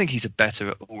think he's a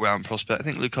better all-round prospect. I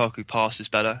think Lukaku passes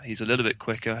better. He's a little bit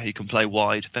quicker. He can play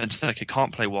wide. Benteke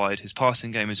can't play wide. His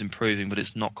passing game is improving, but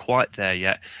it's not quite there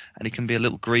yet. And he can be a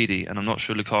little greedy, and I'm not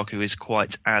sure Lukaku is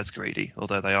quite as greedy,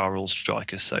 although they are all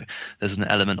strikers, so there's an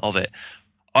element of it.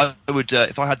 I would,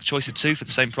 if I had the choice of two for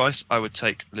the same price, I would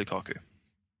take Lukaku.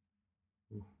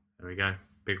 There we go.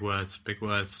 Big words.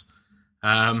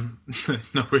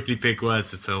 Not really big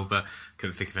words at all, but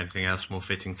couldn't think of anything else more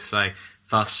fitting to say.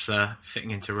 Thus,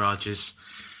 fitting into Raj's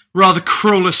rather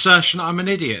cruel assertion that I'm an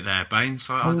idiot there, Baines.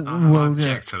 So I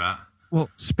object to that. Well,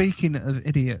 speaking of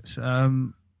idiots,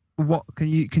 what can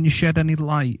you shed any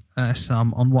light,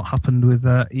 Sam, on what happened with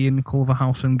Ian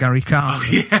Culverhouse and Gary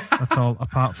Carter? At all,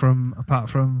 apart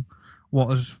from what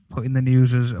was put in the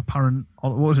news as apparent,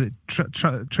 what was it,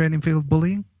 training field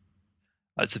bullying?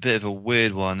 It's a bit of a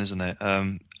weird one, isn't it?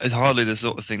 It's hardly the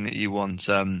sort of thing that you want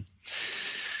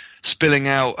spilling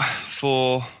out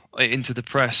into the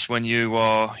press when you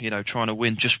are, trying to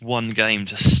win just one game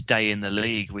to stay in the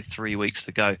league with 3 weeks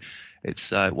to go.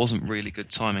 It wasn't really good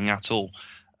timing at all.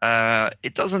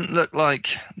 It doesn't look like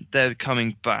they're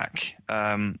coming back.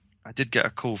 I did get a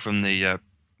call from the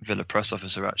Villa press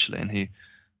officer, actually, and he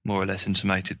more or less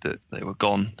intimated that they were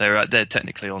gone. They're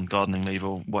technically on gardening leave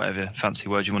or whatever fancy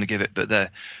word you want to give it, but they're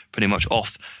pretty much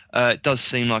off. It does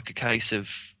seem like a case of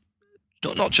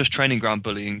not just training ground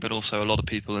bullying, but also a lot of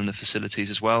people in the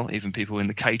facilities as well. Even people in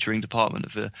the catering department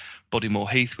of the Bodymore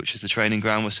Heath, which is the training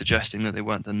ground, were suggesting that they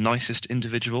weren't the nicest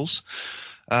individuals.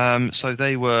 So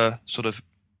they were sort of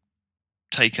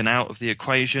taken out of the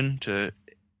equation to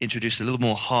introduce a little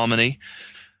more harmony.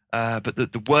 But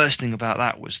the worst thing about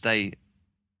that was they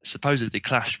supposedly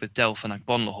clashed with Delph and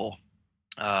Agbonlahor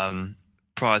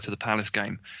prior to the Palace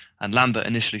game, and Lambert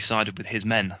initially sided with his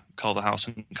men, Culverhouse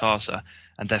and Carter,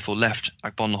 and therefore left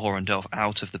Agbonlahor and Delph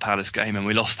out of the Palace game, and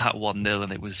we lost that 1-0,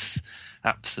 and it was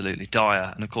absolutely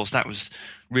dire. And of course that was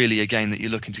really a game that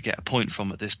you're looking to get a point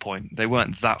from at this point. They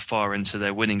weren't that far into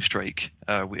their winning streak,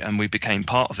 and we became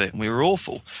part of it, and we were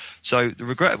awful. So the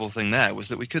regrettable thing there was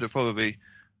that we could have probably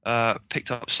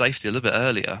picked up safety a little bit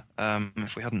earlier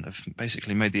if we hadn't have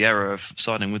basically made the error of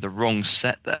siding with the wrong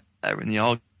set there in the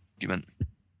argument.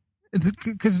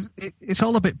 Because it's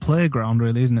all a bit playground,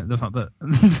 really, isn't it? The fact that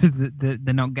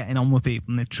they're not getting on with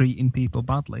people and they're treating people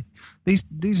badly. These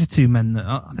are two men that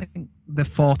I think they're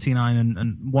 49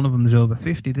 and one of them's over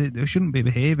 50. They shouldn't be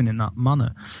behaving in that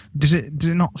manner. Does it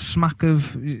not smack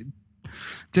of? Do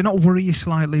you not worry you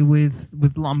slightly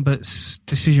with Lambert's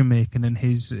decision making and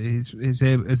his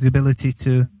ability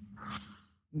to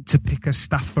pick a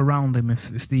staff around him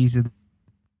if these are the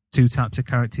two types of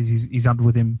characters he's had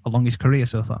with him along his career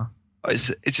so far?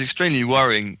 It's extremely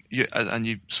worrying, and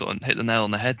you sort of hit the nail on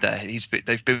the head there.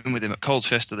 They've been with him at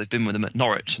Colchester, they've been with him at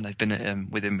Norwich, and they've been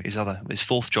with him his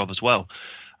fourth job as well.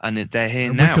 And they're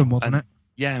here now. Wickham, wasn't it?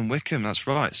 Yeah, in Wickham, that's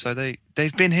right. So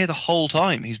they've been here the whole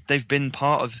time. They've been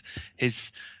part of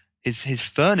his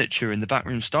furniture in the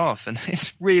backroom staff, and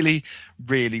it's really,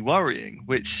 really worrying.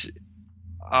 Which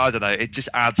I don't know. It just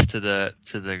adds to the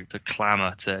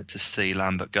clamour to see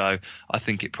Lambert go. I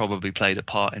think it probably played a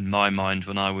part in my mind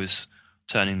when I was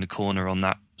turning the corner on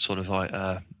that sort of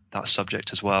that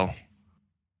subject as well.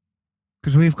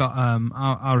 Because we've got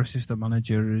our assistant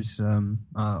manager is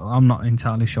I'm not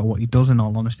entirely sure what he does in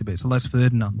all honesty, but it's Les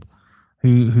Ferdinand,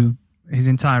 who his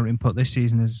entire input this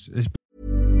season is.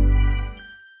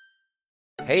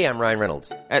 Hey, I'm Ryan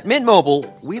Reynolds. At Mint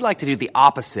Mobile, we like to do the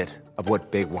opposite of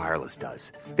what Big Wireless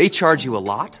does. They charge you a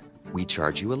lot, we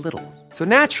charge you a little. So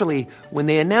naturally, when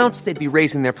they announced they'd be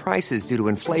raising their prices due to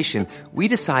inflation, we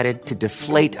decided to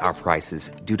deflate our prices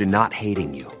due to not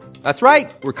hating you. That's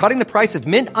right. We're cutting the price of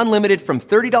Mint Unlimited from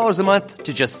 $30 a month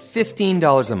to just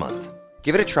 $15 a month.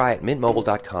 Give it a try at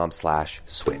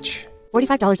mintmobile.com/switch.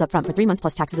 $45 up front for 3 months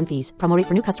plus taxes and fees. Promo rate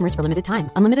for new customers for limited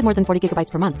time. Unlimited more than 40 gigabytes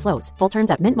per month. Slows full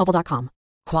terms at mintmobile.com.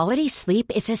 Quality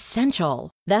sleep is essential.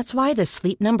 That's why the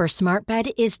Sleep Number Smart Bed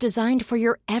is designed for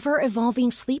your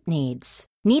ever-evolving sleep needs.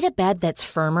 Need a bed that's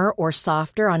firmer or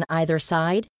softer on either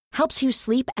side? Helps you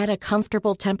sleep at a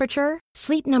comfortable temperature?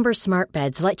 Sleep Number Smart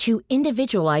Beds let you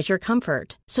individualize your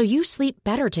comfort, so you sleep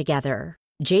better together.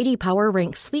 J.D. Power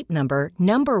ranks Sleep Number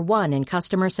 #1 in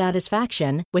customer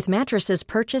satisfaction with mattresses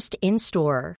purchased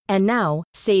in-store. And now,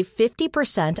 save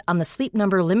 50% on the Sleep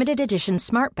Number Limited Edition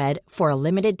Smart Bed for a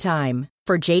limited time.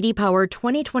 For J.D. Power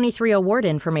 2023 award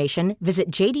information,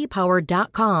 visit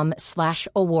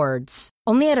jdpower.com/awards.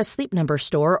 Only at a Sleep Number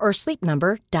store or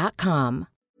sleepnumber.com.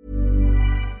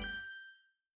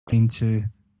 To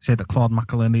say that Claude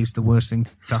McElhenney is the worst thing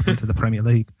to happen to the Premier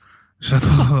League. So,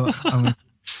 I mean,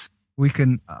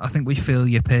 I think we feel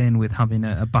your pain with having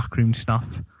a backroom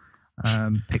staff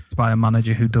picked by a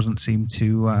manager who doesn't seem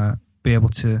to be able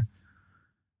to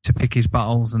pick his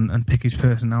battles and pick his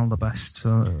personnel the best.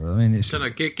 So, I mean, it's... I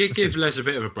don't know, give Les a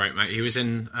bit of a break, mate. He was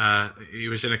in a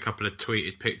couple of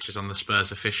tweeted pictures on the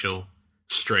Spurs official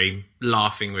stream,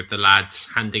 laughing with the lads,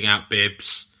 handing out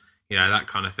bibs, that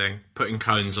kind of thing, putting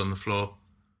cones on the floor.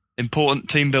 Important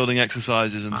team building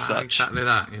exercises and such. Exactly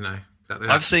that, Exactly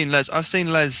that. I've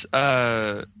seen Les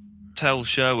tell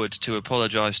Sherwood to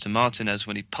apologise to Martinez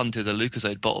when he punted a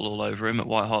Lucozade bottle all over him at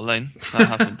White Hart Lane.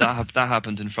 That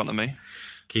happened in front of me.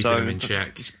 keeping him in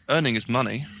check. He's earning his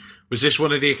money. Was this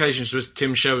one of the occasions? Was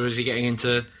Tim Sherwood, was he getting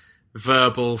into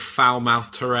verbal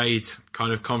foul-mouthed tirade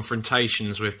kind of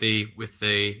confrontations with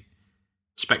the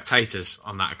spectators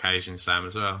on that occasion, Sam,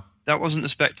 as well? That wasn't the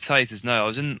spectators. No, I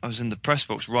was in the press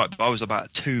box, right, but I was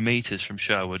about 2 meters from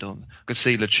Sherwood. I could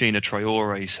see Lucina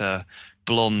Traore's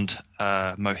blonde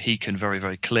Mohican very,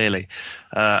 very clearly,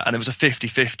 and it was a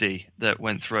 50-50 that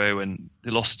went through, and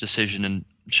they lost the decision, and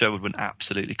Sherwood went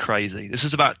absolutely crazy. This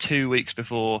was about 2 weeks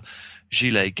before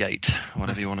Gilet Gate,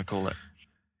 whatever you want to call it.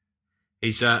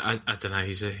 He's I don't know.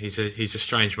 He's a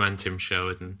strange man, Tim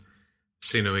Sherwood, and the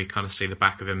sooner we kind of see the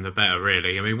back of him, the better.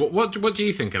 Really. I mean, what do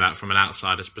you think of that from an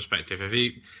outsider's perspective?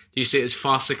 Do you see it as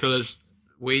farcical as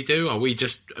we do? Are we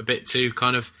just a bit too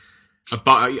kind of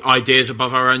ideas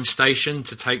above our own station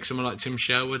to take someone like Tim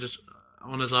Sherwood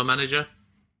on as our manager?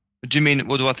 Do you mean,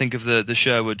 what do I think of the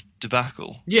Sherwood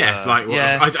debacle? Yeah,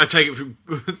 I take it from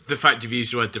the fact you've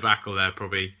used the word debacle there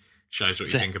probably shows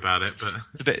what you think about it, but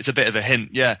it's a bit of a hint.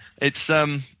 Yeah, it's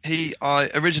I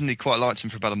originally quite liked him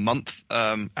for about a month,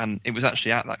 and it was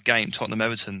actually at that game, Tottenham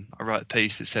Everton. I wrote a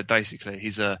piece that said basically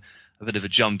he's a bit of a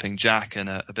jumping jack and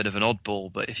a bit of an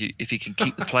oddball, but if he can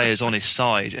keep the players on his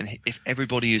side, and if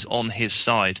everybody is on his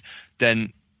side,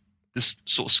 then this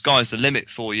sort of sky's the limit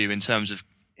for you in terms of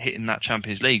hitting that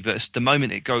Champions League. But the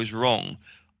moment it goes wrong,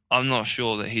 I'm not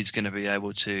sure that he's going to be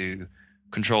able to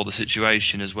control the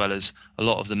situation as well as a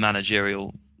lot of the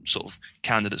managerial sort of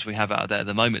candidates we have out there at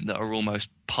the moment that are almost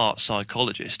part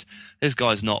psychologist. This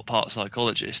guy's not part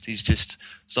psychologist. He's just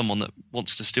someone that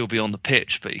wants to still be on the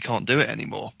pitch, but he can't do it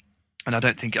anymore. And I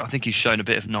think he's shown a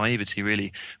bit of naivety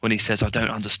really when he says, I don't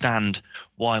understand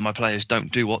why my players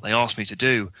don't do what they ask me to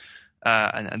do.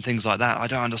 And things like that. I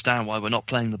don't understand why we're not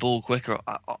playing the ball quicker.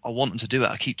 I want them to do it.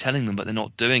 I keep telling them, but they're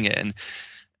not doing it. And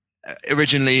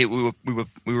originally we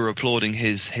were applauding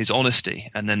his honesty,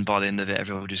 and then by the end of it,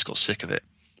 everyone just got sick of it.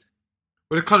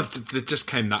 Well, there just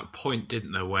came that point,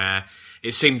 didn't there, where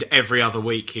it seemed every other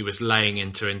week he was laying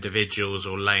into individuals,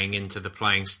 or laying into the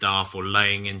playing staff, or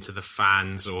laying into the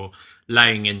fans, or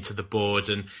laying into the board,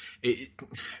 and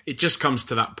it just comes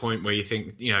to that point where you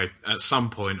think, at some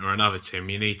point or another, Tim,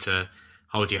 you need to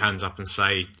hold your hands up and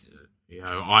say,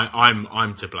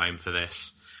 I'm to blame for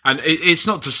this. And it's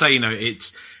not to say,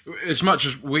 it's as much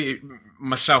as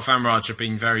myself and Raj have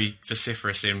been very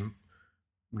vociferous in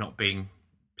not being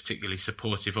particularly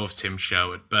supportive of Tim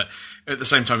Sherwood, but at the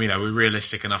same time, we're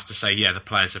realistic enough to say, the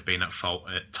players have been at fault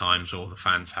at times, or the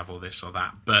fans have, or this or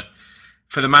that. But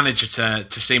for the manager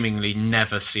to seemingly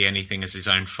never see anything as his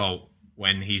own fault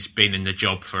when he's been in the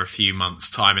job for a few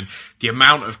months' time, and the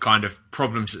amount of kind of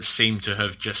problems that seem to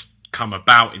have just come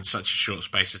about in such a short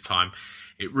space of time,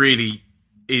 it really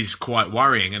is quite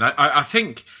worrying. And I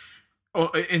think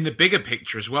in the bigger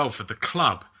picture as well for the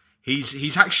club,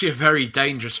 he's actually a very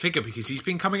dangerous figure, because he's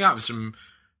been coming out with some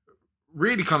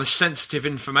really kind of sensitive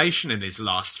information in his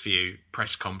last few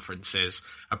press conferences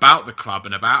about the club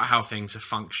and about how things are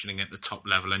functioning at the top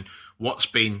level, and what's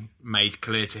been made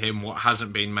clear to him, what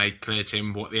hasn't been made clear to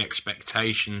him, what the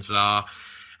expectations are.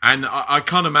 And I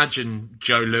can't imagine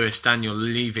Joe Lewis, Daniel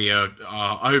Levy are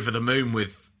over the moon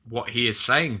with what he is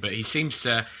saying, but he seems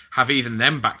to have even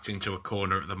them backed into a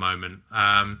corner at the moment.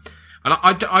 And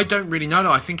I don't really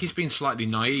know. I think he's been slightly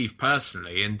naive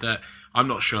personally, in that I'm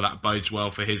not sure that bodes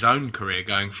well for his own career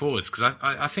going forwards, because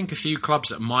I think a few clubs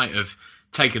that might have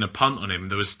taken a punt on him,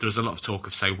 there was a lot of talk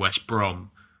of, say, West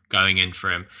Brom going in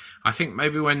for him. I think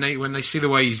maybe when they see the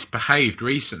way he's behaved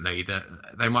recently, that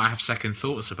they might have second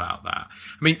thoughts about that.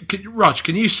 I mean, Raj,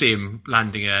 can you see him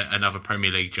landing another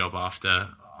Premier League job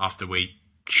after we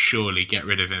surely get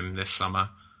rid of him this summer?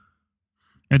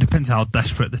 It depends how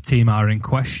desperate the team are in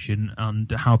question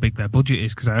and how big their budget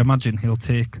is, because I imagine he'll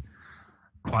take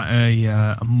quite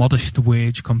a modest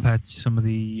wage compared to some of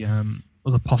the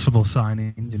other possible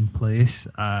signings in place.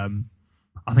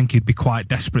 I think he'd be quite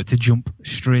desperate to jump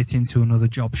straight into another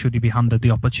job should he be handed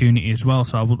the opportunity as well.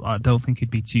 So I don't think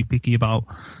he'd be too picky about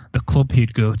the club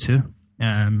he'd go to,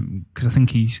 because I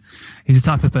think he's the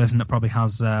type of person that probably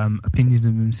has opinions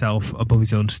of himself above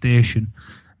his own station,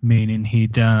 meaning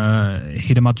he'd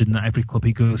imagine that every club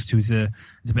he goes to is a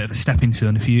bit of a stepping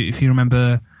stone. If you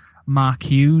remember Mark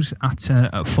Hughes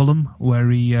at Fulham, where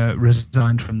he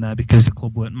resigned from there because the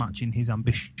club weren't matching his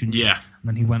ambitions. Yeah. And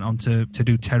then he went on to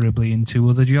do terribly in two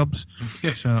other jobs.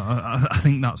 So I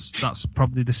think that's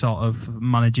probably the sort of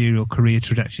managerial career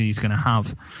trajectory he's going to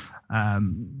have.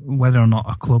 Whether or not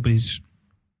a club is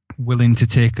willing to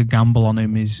take a gamble on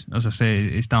him is, as I say,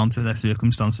 is down to their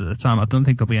circumstances at the time. I don't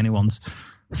think it'll be anyone's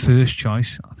first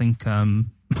choice. I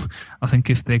think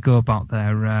if they go about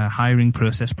their hiring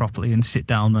process properly and sit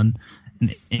down and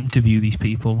interview these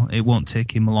people. It won't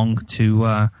take him long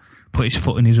to put his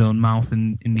foot in his own mouth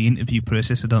in the interview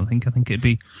process. I think it'd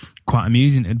be quite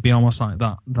amusing. It'd be almost like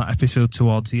that episode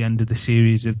towards the end of the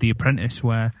series of The Apprentice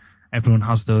where everyone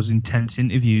has those intense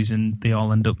interviews and they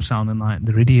all end up sounding like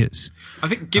they're idiots. I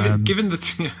think given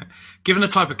the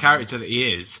type of character that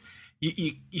he is,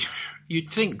 you'd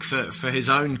think for his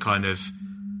own kind of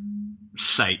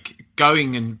sake,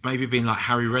 going and maybe being like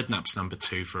Harry Redknapp's number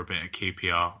 2 for a bit at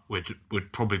QPR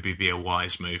would probably be a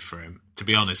wise move for him. To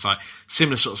be honest, like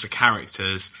similar sorts of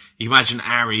characters, you imagine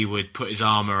Harry would put his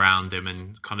arm around him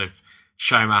and kind of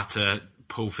show him how to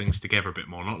pull things together a bit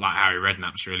more. Not like Harry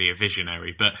Redknapp's really a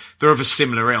visionary, but they're of a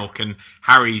similar ilk, and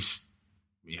Harry's,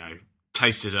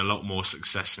 tasted a lot more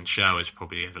success than Shaw is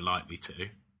probably ever likely to.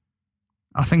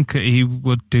 I think he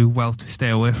would do well to stay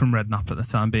away from Redknapp at the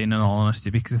time being, in all honesty,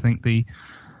 because I think the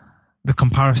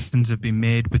comparisons have been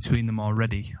made between them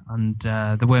already, and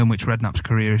the way in which Redknapp's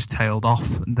career has tailed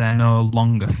off, they're no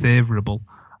longer favourable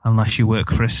unless you work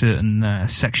for a certain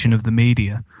section of the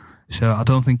media. So I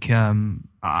don't think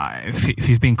if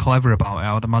he's being clever about it,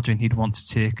 I would imagine he'd want to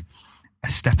take a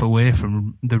step away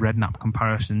from the Redknapp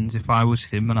comparisons if I was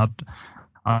him, and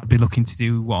I'd be looking to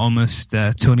do what almost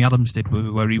Tony Adams did,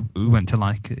 where he went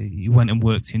and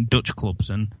worked in Dutch clubs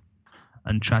and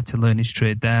tried to learn his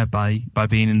trade there by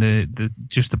being in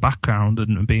the background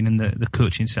and being in the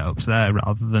coaching setups there,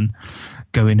 rather than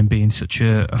going and being such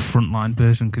a frontline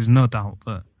person. Because no doubt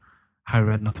that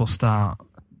Harry Redknapp will start,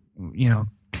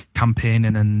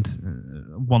 campaigning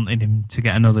and wanting him to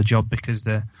get another job because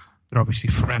they're obviously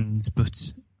friends.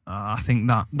 But I think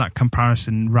that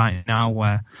comparison right now,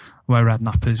 where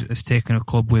Redknapp has taken a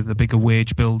club with a bigger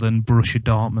wage bill than Borussia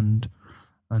Dortmund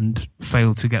and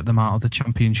failed to get them out of the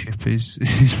Championship, is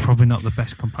probably not the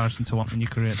best comparison to want in your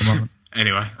career at the moment.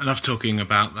 Anyway, enough talking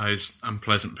about those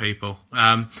unpleasant people.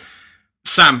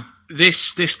 Sam,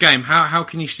 this game, how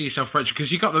can you see yourself approaching?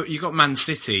 Because you got Man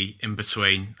City in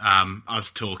between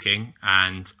us talking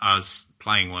and us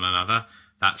playing one another.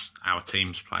 That's our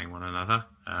teams playing one another.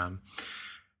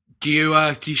 Do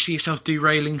you see yourself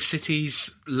derailing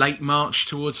City's late march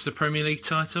towards the Premier League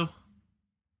title?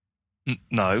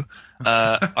 No,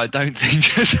 I don't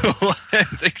think at all. I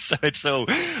don't think so at all.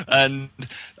 And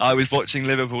I was watching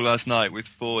Liverpool last night with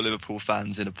 4 Liverpool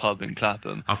fans in a pub in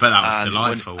Clapham. I bet that was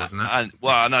delightful, wasn't it?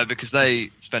 I know, because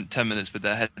they spent 10 minutes with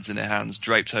their heads in their hands,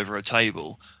 draped over a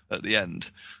table at the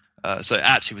end. So it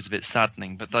actually was a bit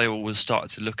saddening, but they always started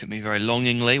to look at me very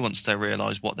longingly once they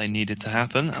realised what they needed to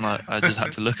happen. And I just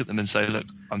had to look at them and say, look,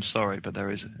 I'm sorry, but there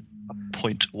is a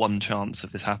 0.1 chance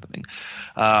of this happening.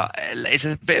 It's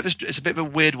a bit of a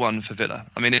weird one for Villa.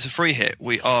 I mean, it's a free hit.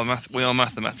 We are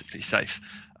mathematically safe,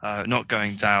 not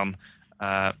going down.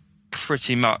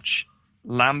 Pretty much,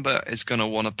 Lambert is going to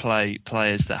want to play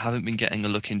players that haven't been getting a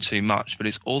look in too much, but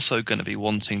he's also going to be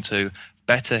wanting to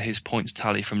better his points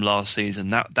tally from last season.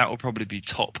 That will probably be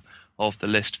top of the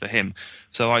list for him.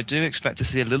 So I do expect to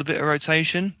see a little bit of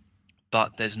rotation,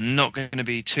 but there's not going to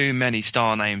be too many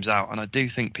star names out. And I do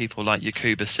think people like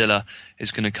Yakuba Silla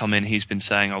is going to come in. He's been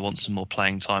saying, I want some more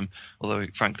playing time, although he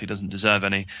frankly doesn't deserve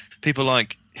any. People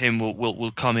like him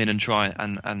will come in and try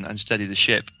and steady the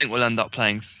ship. I think we'll end up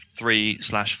playing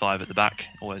 3/5 at the back.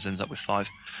 Always ends up with 5.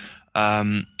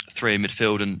 3 in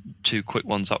midfield and 2 quick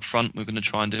ones up front. We're going to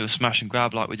try and do a smash and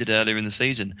grab like we did earlier in the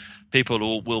season.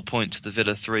 People will point to the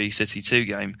Villa 3 City 2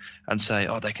 game and say,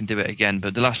 oh, they can do it again.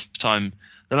 But the last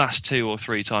 2 or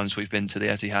 3 times we've been to the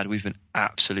Etihad, we've been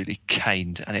absolutely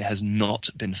caned, and it has not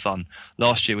been fun.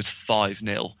 Last year was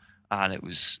 5-0, and it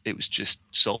was just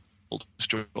soul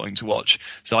destroying to watch.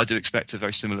 So I do expect a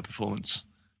very similar performance.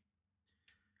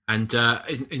 And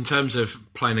in terms of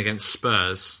playing against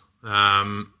Spurs,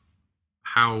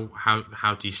 how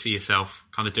do you see yourself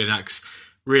kind of doing that? 'Cause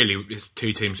really, it's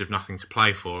 2 teams with nothing to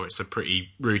play for. It's a pretty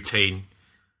routine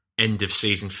end of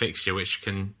season fixture, which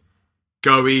can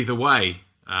go either way,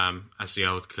 as the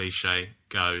old cliche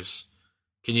goes.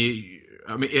 Can you?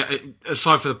 I mean,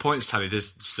 aside from the points tally,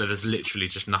 there's literally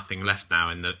just nothing left now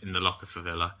in the locker for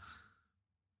Villa.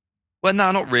 Well,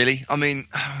 no, not really. I mean,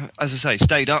 as I say,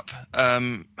 stayed up.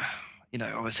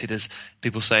 Obviously, there's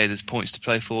people say there's points to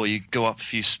play for. You go up a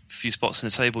few spots in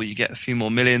the table, you get a few more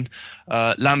million.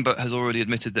 Lambert has already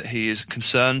admitted that he is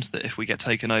concerned that if we get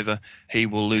taken over, he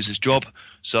will lose his job.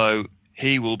 So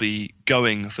he will be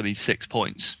going for these 6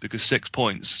 points, because 6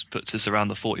 points puts us around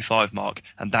the 45 mark.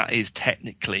 And that is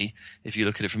technically, if you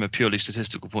look at it from a purely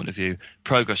statistical point of view,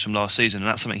 progress from last season. And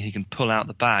that's something he can pull out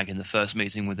the bag in the first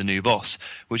meeting with the new boss,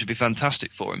 which would be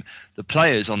fantastic for him. The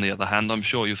players, on the other hand, I'm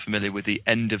sure you're familiar with the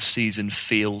end of season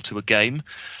feel to a game.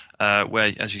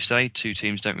 where, as you say, two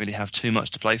teams don't really have too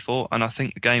much to play for, and I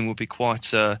think the game will be quite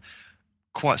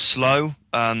slow,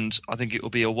 and I think it will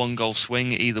be a 1-goal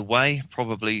swing either way,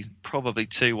 probably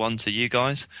 2-1 to you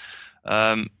guys.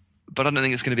 But I don't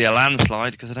think it's going to be a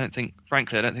landslide because I don't think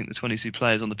the 22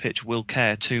 players on the pitch will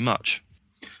care too much.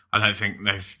 I don't think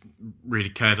they've really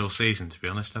cared all season, to be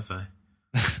honest, have they?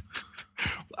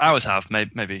 Ours have,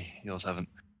 maybe yours haven't.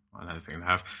 I don't think they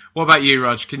have. What about you,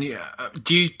 Rog? Can you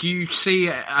do you see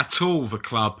at all the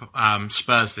club,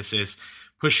 Spurs this is,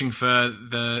 pushing for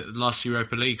the last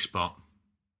Europa League spot?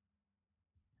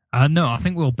 No, I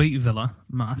think we'll beat Villa.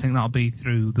 I think that'll be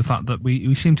through the fact that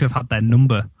we seem to have had their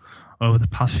number over the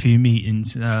past few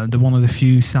meetings. They're one of the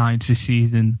few sides this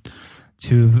season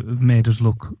to have made us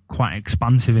look quite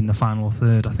expansive in the final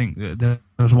third. I think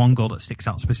there's one goal that sticks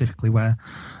out specifically where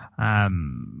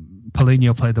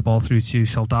Paulinho played the ball through to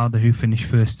Soldado, who finished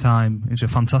first time. It was a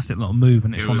fantastic little move,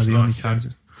 and it's one of the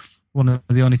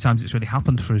only times it's really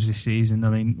happened for us this season. I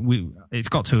mean, it's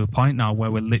got to a point now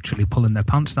where we're literally pulling their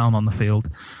pants down on the field.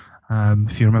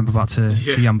 If you remember back to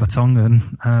Jan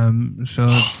Vertonghen,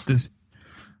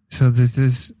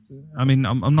 there's. I mean,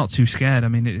 I'm not too scared. I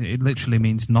mean, it literally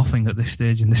means nothing at this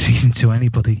stage in the season to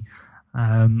anybody.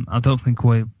 I don't think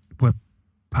we're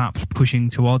perhaps pushing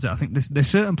towards it. I think there's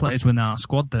certain players within our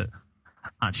squad that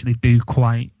actually do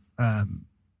quite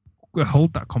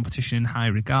hold that competition in high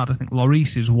regard. I think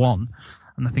Lloris is one,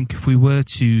 and I think if we were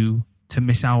to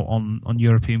miss out on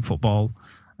European football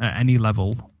at any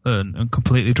level and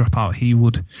completely drop out, he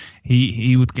would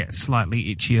get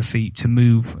slightly itchier feet to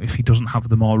move if he doesn't have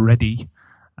them already.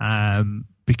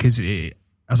 Because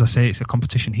as I say, it's a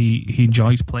competition he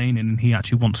enjoys playing in, and he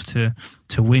actually wants to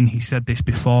win. He said this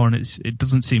before, and it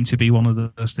doesn't seem to be one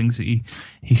of those things that he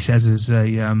says as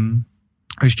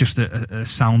as just a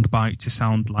sound bite to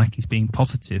sound like he's being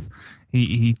positive.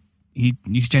 He's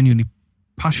genuinely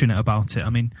passionate about it. I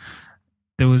mean,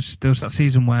 there was that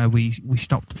season where we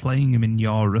stopped playing him in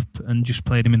Europe and just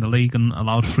played him in the league and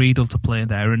allowed Friedel to play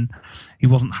there, and he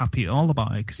wasn't happy at all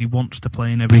about it because he wants to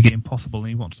play in every game possible and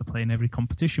he wants to play in every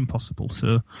competition possible.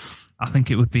 So I think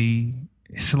it would be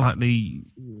slightly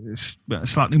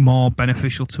more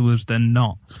beneficial to us than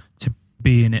not to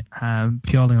be in it,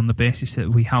 purely on the basis that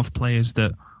we have players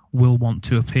that will want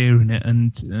to appear in it,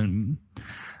 and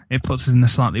it puts us in a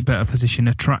slightly better position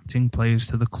attracting players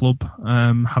to the club,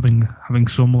 having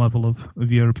some level of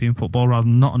European football rather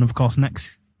than not. And of course,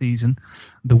 next season,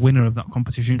 the winner of that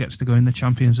competition gets to go in the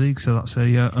Champions League. So that's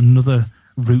another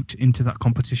route into that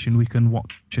competition we can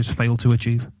watch us fail to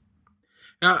achieve.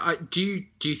 Do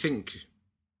you think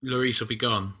Lloris will be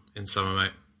gone in summer,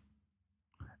 mate?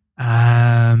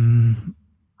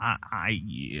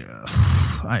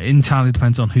 It entirely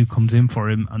depends on who comes in for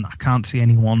him, and I can't see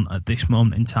anyone at this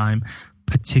moment in time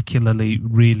particularly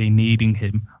really needing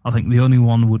him. I think the only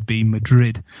one would be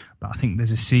Madrid, but I think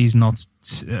there's a season or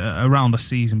around a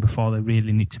season before they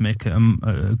really need to make a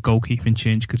goalkeeping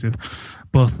change because of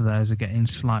both of theirs are getting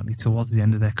slightly towards the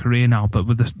end of their career now. But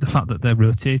with the fact that they're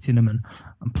rotating them and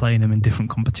playing them in different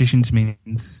competitions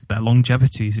means their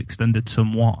longevity is extended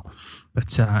somewhat.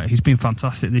 But he's been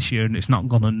fantastic this year, and it's not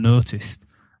gone unnoticed.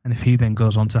 And if he then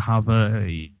goes on to have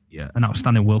an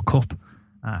outstanding World Cup,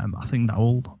 I think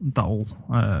that'll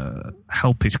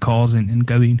help his cause in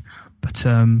going. But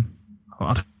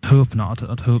I'd hope not.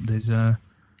 I'd hope there's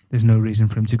no reason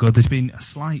for him to go. There's been a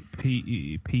slight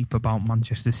peep about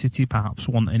Manchester City perhaps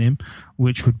wanting him,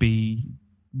 which would be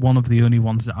one of the only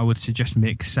ones that I would suggest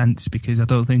makes sense, because I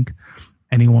don't think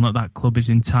anyone at that club is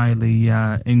entirely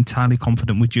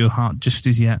confident with Joe Hart just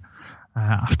as yet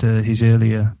after his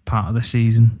earlier part of the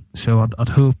season. So I'd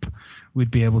hope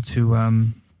we'd be able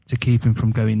to keep him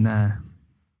from going there.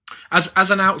 As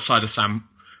an outsider, Sam,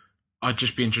 I'd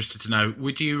just be interested to know: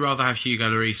 would you rather have Hugo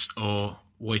Lloris or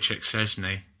Wojciech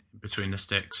Szczesny between the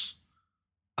sticks?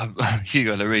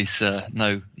 Hugo Lloris,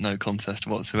 no contest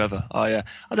whatsoever. I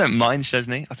don't mind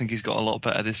Szczesny. I think he's got a lot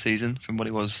better this season from what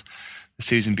he was the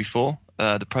season before.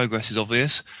 The progress is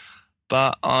obvious,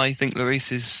 but I think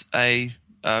Lloris is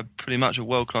pretty much a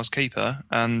world-class keeper,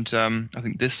 and I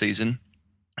think this season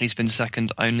he's been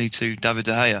second only to David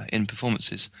De Gea in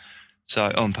performances. So,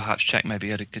 and perhaps Czech maybe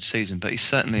had a good season, but he's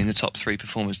certainly in the top three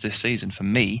performers this season for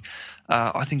me.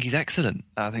 I think he's excellent.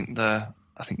 I think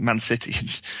Man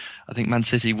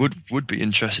City would be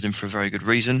interested in for a very good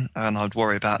reason, and I'd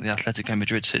worry about the Atletico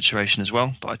Madrid situation as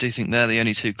well. But I do think they're the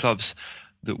only two clubs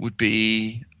that would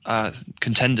be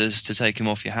contenders to take him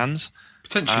off your hands.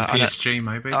 Potentially PSG,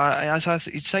 maybe.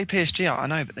 You'd say PSG, I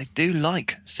know, but they do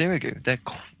like Sirigu. They're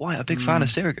quite a big fan of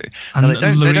Sirigu. And they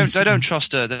don't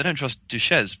trust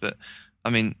Duchesne, but I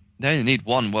mean, they only need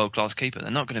one world-class keeper.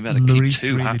 They're not going to be able to Lloris keep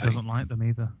two really happy. doesn't like them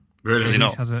either. Really?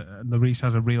 Lloris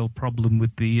has a real problem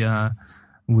with the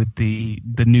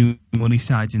new money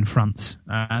sides in France,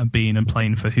 being and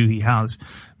playing for who he has.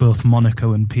 Both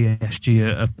Monaco and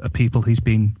PSG are people he's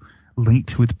been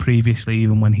linked with previously,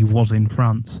 even when he was in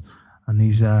France, and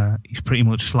he's pretty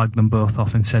much slagged them both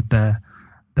off and said their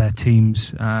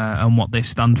teams and what they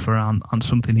stand for aren't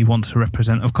something he wants to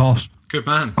represent. Of course, good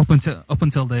man. Up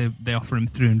until they offer him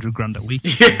 $300,000 a week.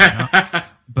 Yeah.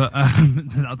 But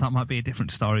that might be a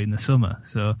different story in the summer.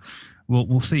 So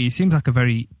we'll see. He seems like a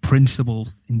very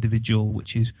principled individual,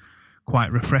 which is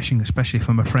quite refreshing, especially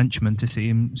from a Frenchman, to see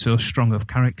him so strong of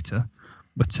character.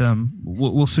 But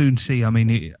we'll soon see. I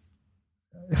mean,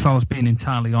 if I was being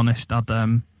entirely honest,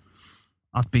 I'd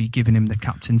be giving him the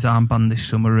captain's armband this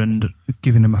summer and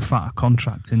giving him a fatter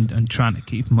contract and trying to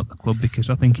keep him at the club, because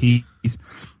I think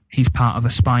he's part of a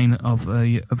spine of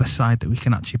a side that we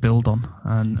can actually build on.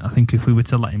 And I think if we were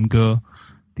to let him go,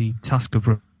 the task of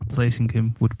replacing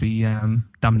him would be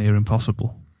damn near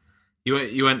impossible.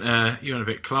 You went a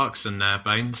bit Clarkson there,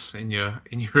 Baines, in your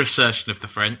assertion of the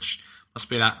French. Must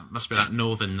be that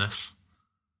northernness.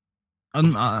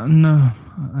 No,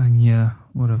 yeah,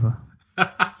 whatever.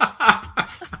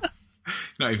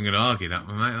 Not even going to argue that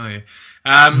one, mate, are you?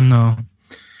 No.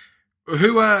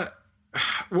 Who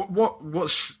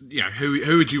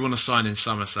would you want to sign in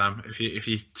summer, Sam? If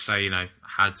you say,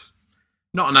 had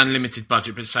not an unlimited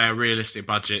budget, but say a realistic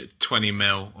budget, 20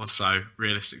 mil or so,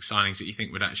 realistic signings that you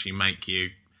think would actually make you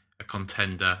a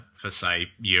contender for, say,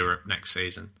 Europe next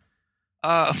season?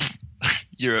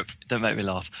 Europe, don't make me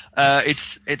laugh.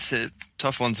 It's a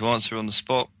tough one to answer on the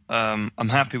spot. I'm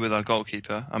happy with our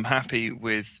goalkeeper. I'm happy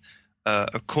with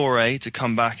Okore to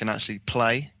come back and actually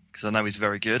play, because I know he's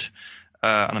very good.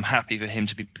 And I'm happy for him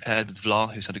to be paired with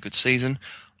Vla, who's had a good season.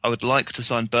 I would like to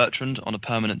sign Bertrand on a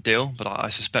permanent deal, but I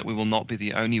suspect we will not be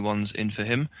the only ones in for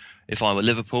him. If I were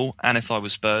Liverpool and if I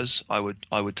was Spurs, I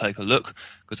would take a look,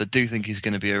 because I do think he's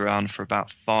going to be around for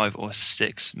about 5 or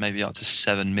 6, maybe up to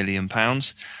 £7 million,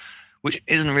 which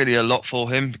isn't really a lot for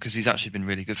him because he's actually been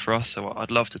really good for us. So I'd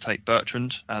love to take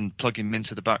Bertrand and plug him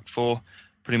into the back four,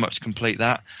 pretty much complete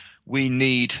that. We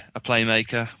need a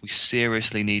playmaker. We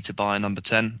seriously need to buy a number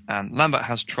 10. And Lambert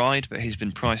has tried, but he's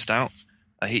been priced out.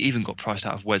 He even got priced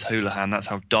out of Wes Hoolahan. That's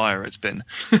how dire it's been.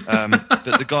 But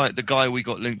the guy we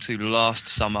got linked to last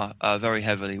summer very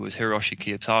heavily was Hiroshi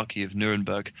Kiyotaki of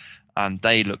Nuremberg, and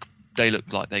they look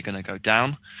like they're going to go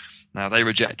down. Now they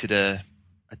rejected a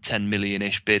 10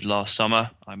 million-ish bid last summer.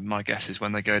 My guess is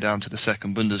when they go down to the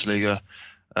second Bundesliga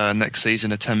next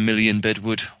season, a 10 million bid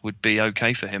would be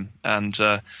okay for him, and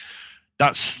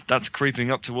that's creeping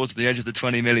up towards the edge of the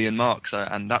 20 million mark. So,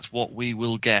 and that's what we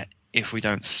will get if we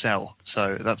don't sell.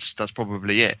 So that's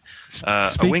probably it. A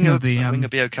winger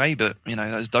be okay, but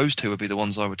those two would be the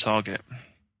ones I would target.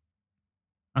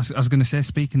 I was going to say,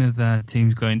 speaking of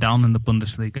teams going down in the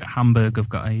Bundesliga, Hamburg have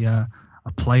got a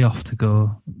playoff to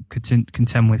go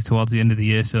contend with towards the end of the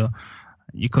year, so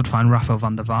you could find Rafael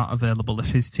van der Vaart available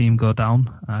if his team go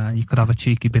down. You could have a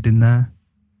cheeky bid in there.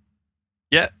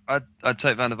 Yeah, I'd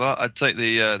take Van der Vaart. I'd take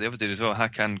the other dude as well,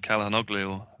 Hakan Calhanoglu,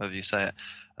 or however you say it,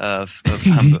 of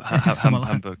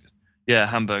Hamburg. Yeah,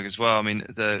 Hamburg as well. I mean,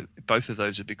 both of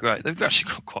those would be great. They've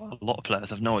actually got quite a lot of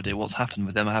players. I've no idea what's happened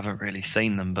with them. I haven't really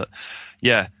seen them, but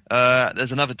yeah.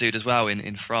 There's another dude as well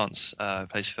in France,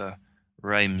 plays for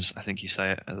Reims, I think you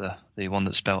say it, the one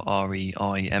that's spelled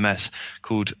Reims,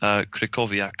 called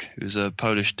Krychowiak, who's a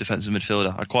Polish defensive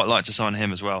midfielder. I'd quite like to sign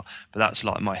him as well, but that's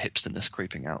like my hipsterness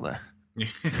creeping out there.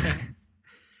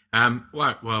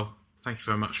 Well, thank you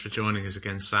very much for joining us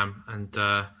again, Sam, and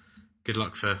good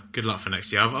luck for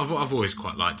next year. I've always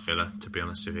quite liked Villa, to be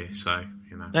honest with you. So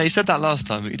Yeah, you said that last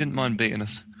time, but you didn't mind beating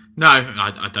us. No,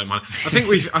 I don't mind.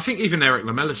 I think even Eric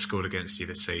Lamela scored against you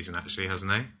this season, actually,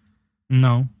 hasn't he?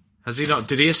 No. Has he not?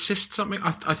 Did he assist something?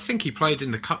 I think he played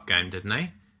in the cup game, didn't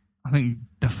he? I think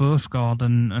Defoe scored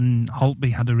and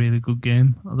Holtby had a really good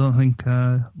game. I don't think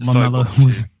Lamela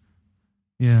was.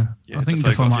 Yeah, I think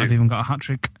Defoe might have even got a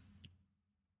hat-trick.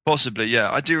 Possibly,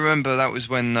 yeah. I do remember that was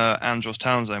when Andros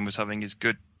Townsend was having his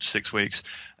good 6 weeks,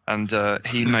 and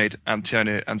he made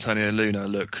Antonio Luna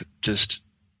look just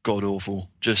god-awful,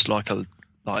 just like league,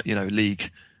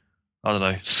 I don't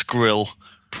know, Skrill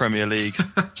Premier League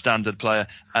standard player.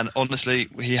 And honestly,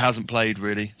 he hasn't played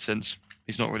really since.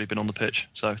 He's not really been on the pitch.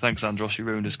 So thanks, Andros, you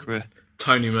ruined his career.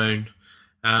 Tony Moon.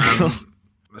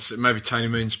 Maybe Tony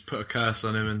Moon's put a curse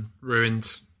on him and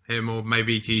ruined him, or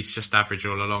maybe he's just average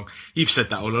all along. You've said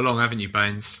that all along, haven't you,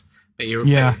 Baines? But you're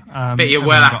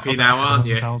well happy now, aren't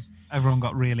you? Everyone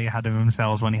got really ahead of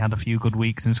themselves when he had a few good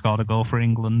weeks and scored a goal for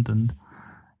England, and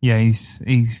yeah,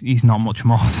 he's not much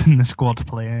more than the squad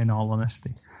player, in all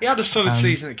honesty. He had a solid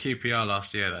season at QPR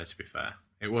last year, though, to be fair.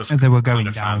 It was they were going kind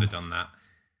of down. founded on that.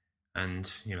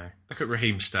 And, look at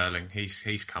Raheem Sterling.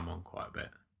 He's come on quite a bit.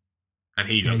 And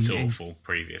he looked awful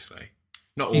previously.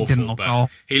 Not he awful, didn't look but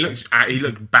awful. he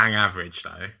looked bang average,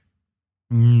 though.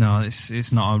 No,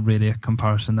 it's not really a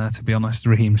comparison there, to be honest.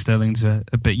 Raheem Sterling's a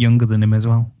bit younger than him as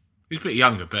well. He's a bit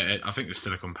younger, but I think there's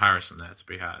still a comparison there to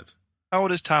be had. How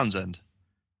old is Townsend?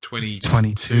 22.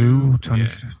 22,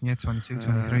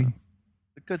 23.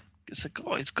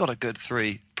 It's got a good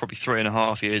probably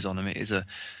 3.5 years on him. It is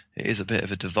a bit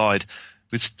of a divide.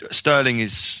 With Sterling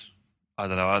I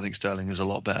don't know. I think Sterling is a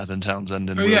lot better than Townsend,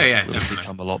 and will definitely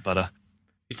become a lot better.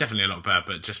 He's definitely a lot better,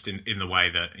 but just in the way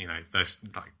that those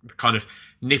like the kind of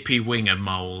nippy winger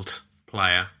mould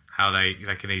player, how they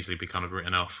can easily be kind of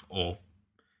written off or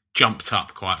jumped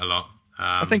up quite a lot.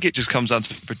 I think it just comes down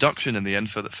to production in the end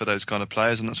for those kind of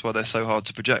players, and that's why they're so hard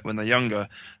to project when they're younger.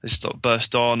 They sort of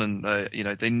burst on, and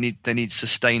they need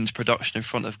sustained production in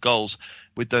front of goals.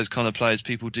 With those kind of players,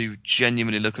 people do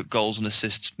genuinely look at goals and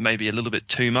assists maybe a little bit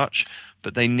too much,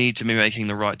 but they need to be making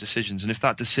the right decisions. And if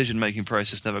that decision-making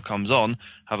process never comes on,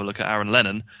 have a look at Aaron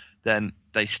Lennon, then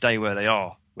they stay where they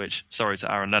are. Which, sorry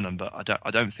to Aaron Lennon, but I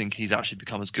don't think he's actually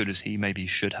become as good as he maybe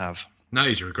should have. No,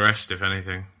 he's regressed, if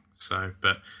anything. So,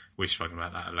 but we've spoken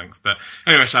about that at length. But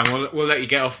anyway, Sam, we'll let you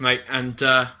get off, mate. And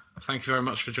thank you very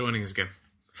much for joining us again.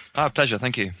 Pleasure,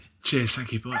 thank you. Cheers,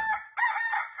 thank you, bye.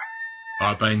 All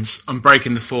right, Baines, I'm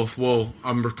breaking the fourth wall.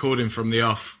 I'm recording from the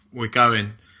off. We're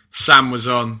going. Sam was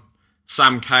on.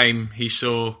 Sam came. He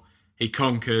saw. He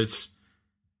conquered.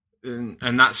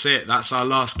 And that's it. That's our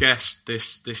last guest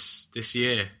this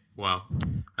year. Well,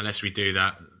 unless we do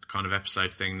that kind of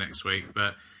episode thing next week.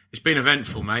 But it's been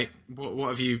eventful, mate. What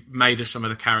have you made of some of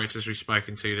the characters we've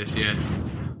spoken to this year?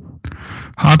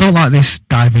 I don't like this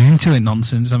diving into it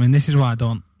nonsense. I mean, this is why I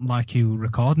don't like you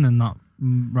recording and not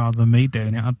rather than me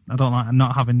doing it. I don't like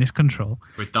not having this control.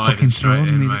 We're diving straight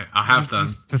in, mate. I have done.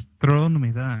 Thrown me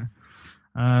there.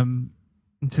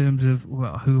 In terms of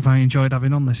who have I enjoyed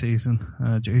having on this season?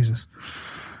 Jesus.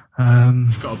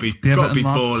 It's got to be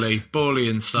Borley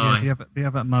and Si. Yeah, the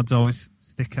Everton lads always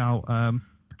stick out.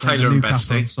 Taylor and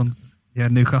Bestie.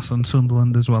 Newcastle and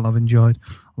Sunderland as well I've enjoyed.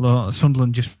 Although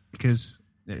Sunderland, just because,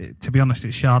 to be honest,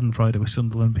 it's Schadenfreude with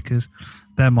Sunderland because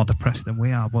they're more depressed than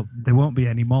we are. Well, they won't be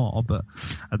anymore, but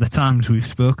at the times we've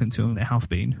spoken to them, they have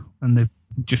been, and they've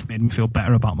just made me feel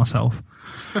better about myself.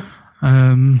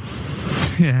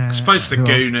 Yeah, I suppose the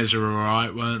Gooners are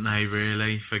alright, weren't they,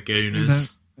 really, for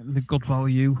Gooners? The good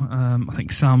value. I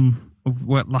think Sam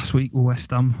last week with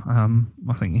West Ham.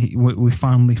 I think we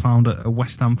finally found a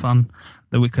West Ham fan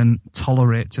that we can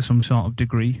tolerate to some sort of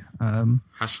degree.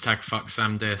 Hashtag fuck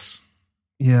Sam Diss.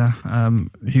 Yeah,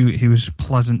 he was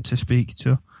pleasant to speak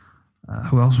to.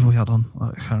 Who else have we had on?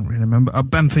 I can't really remember.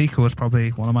 Benfica was probably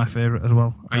one of my favourite as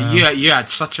well. You had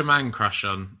such a man crush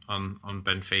on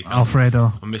Benfica.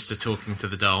 Alfredo. On Mr. Talking to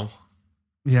the Doll.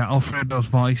 Yeah, Alfredo's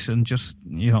voice and just,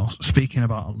 speaking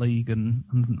about a league and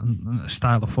a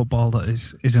style of football that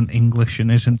isn't English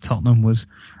and isn't Tottenham was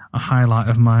a highlight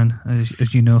of mine.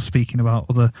 As you know, speaking about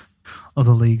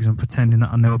other leagues and pretending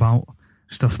that I know about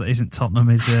stuff that isn't Tottenham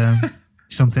is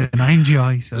something I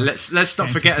enjoy. So. Let's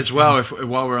not forget as well,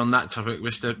 while we're on that topic,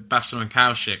 Mr. Bassam and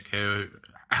Kaushik, who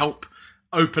help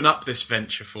open up this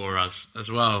venture for us as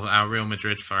well, our Real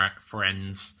Madrid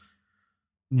friends.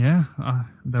 Yeah,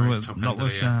 that was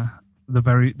the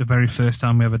very first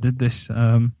time we ever did this.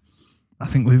 I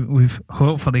think we've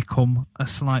hopefully come a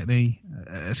slightly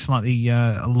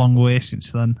long way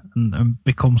since then and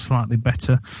become slightly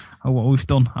better at what we've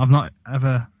done. I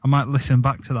might listen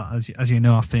back to that, as you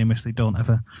know, I famously don't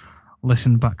ever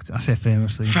listen back to, I say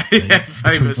famously. Yeah,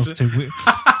 famously.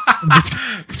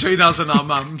 Between us and our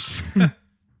mums.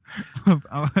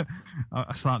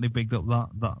 I slightly bigged up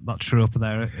that trope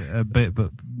there a bit,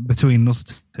 but between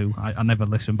us two, I never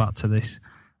listen back to this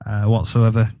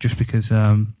whatsoever, just because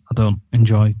I don't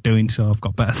enjoy doing so. I've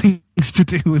got better things to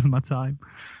do with my time.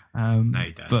 No,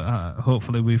 you don't. But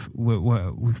hopefully we've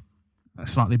a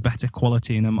slightly better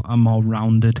quality and a more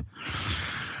rounded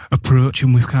approach,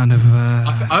 and we've kind of.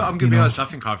 I'm going to be honest. I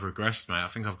think I've regressed, mate. I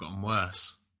think I've gotten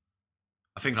worse.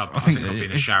 I think I've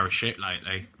been a shower of shit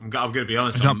lately. I'm going to be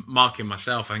honest. I'm marking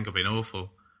myself. I think I've been awful.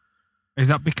 Is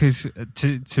that because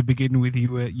to begin with you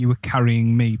were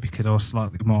carrying me because I was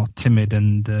slightly more timid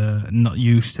and not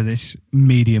used to this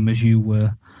medium as you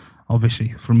were?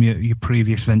 Obviously, from your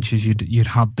previous ventures, you'd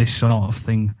had this sort of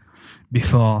thing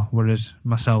before, whereas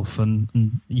myself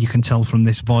and you can tell from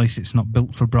this voice it's not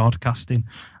built for broadcasting,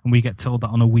 and we get told that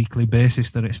on a weekly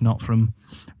basis that it's not, from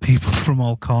people from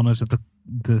all corners of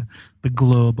the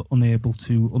globe unable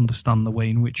to understand the way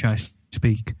in which I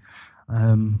speak.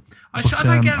 I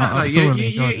don't get that.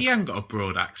 You haven't got a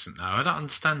broad accent, though. I don't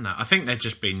understand that. I think they're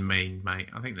just being mean, mate.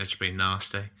 I think they're just being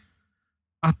nasty.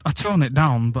 I tone it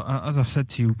down, but as I've said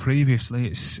to you previously,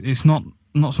 it's not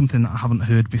something that I haven't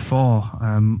heard before.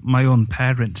 My own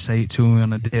parents say it to me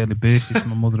on a daily basis.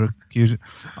 My mother accuses.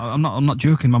 I'm not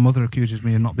joking. My mother accuses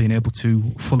me of not being able to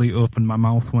fully open my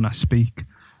mouth when I speak,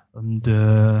 and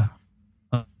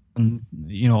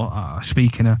you know,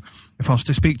 if I was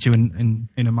to speak to you in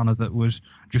a manner that was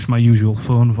just my usual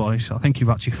phone voice. I think you've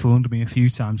actually phoned me a few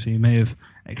times, so you may have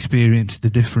experienced the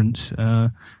difference.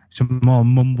 It's a more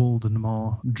mumbled and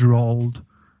more drawled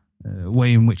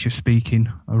way in which you're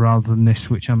speaking, rather than this,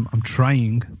 which I'm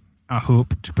trying, I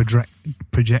hope, to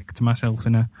project myself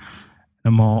in a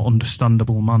more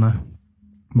understandable manner.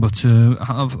 But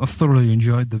I've thoroughly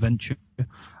enjoyed the venture.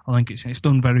 I think it's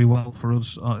done very well for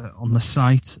us on the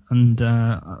site, and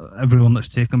everyone that's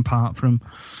taken part from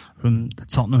the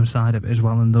Tottenham side of it as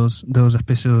well. And those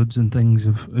episodes and things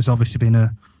has obviously been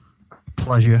a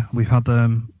pleasure. We've had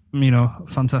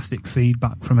fantastic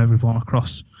feedback from everyone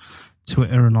across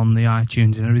Twitter and on the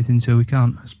iTunes and everything. So we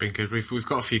can't. It's been good. We've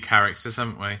got a few characters,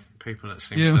 haven't we? People that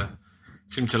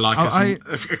seem to like us.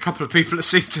 A couple of people that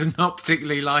seem to not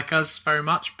particularly like us very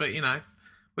much, but you know,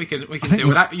 we can deal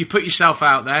with that. You put yourself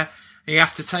out there, and you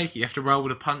have to take it. You have to roll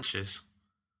with the punches.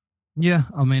 Yeah,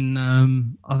 I mean,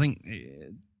 I think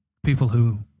people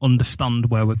who understand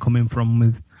where we're coming from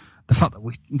with the fact that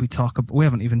we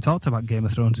haven't even talked about Game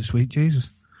of Thrones this week.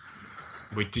 Jesus,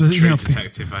 we did True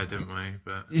Detective, didn't we?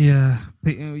 But yeah,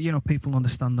 people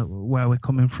understand that where we're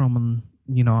coming from, and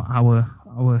you know,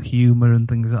 our humour and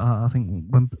things. I think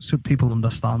when people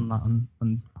understand that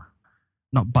and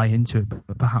not buy into it,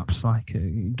 but perhaps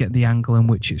get the angle in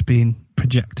which it's being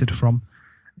projected from,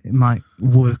 it might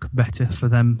work better for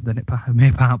them than it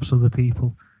may perhaps other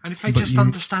people. And if they just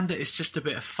understand it, it's just a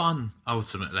bit of fun,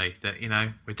 ultimately, that, you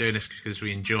know, we're doing this because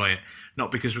we enjoy it,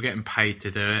 not because we're getting paid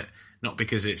to do it, not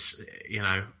because it's, you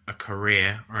know, a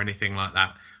career or anything like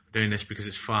that. We're doing this because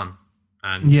it's fun.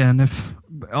 And if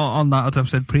on that, as I've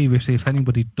said previously, if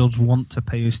anybody does want to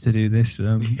pay us to do this,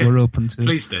 we're open to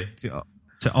please do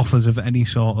to offers of any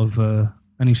sort of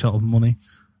money.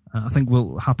 I think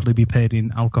we'll happily be paid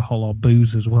in alcohol or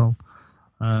booze as well.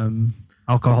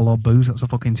 Alcohol or booze, that's a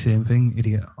fucking same thing,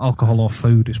 idiot. Alcohol or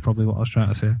food is probably what I was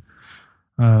trying to say.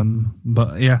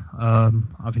 But yeah,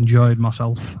 I've enjoyed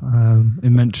myself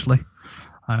immensely.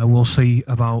 We'll see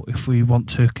about if we want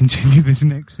to continue this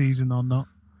next season or not.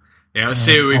 Yeah, let's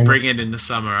see who we bring in the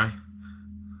summer, eh?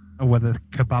 Or whether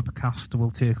Kebab Cast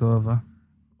will take over.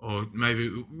 Or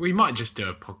maybe we might just do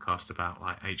a podcast about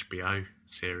like HBO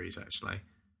series, actually.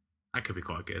 That could be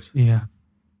quite good. Yeah.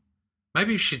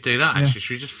 Maybe we should do that, actually.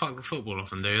 Should we just fuck the football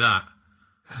off and do that?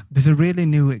 There's a really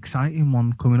new, exciting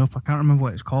one coming up. I can't remember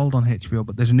what it's called on HBO,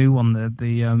 but there's a new one.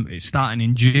 It's starting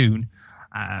in June.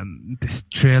 This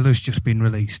trailer's just been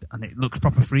released, and it looks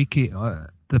proper freaky.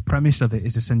 The premise of it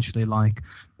is essentially like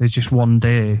there's just one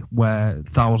day where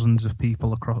thousands of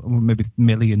people across, well, maybe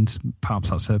millions, perhaps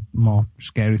that's a more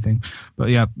scary thing, but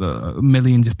yeah,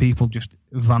 millions of people just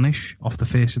vanish off the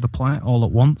face of the planet all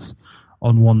at once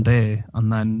on one day,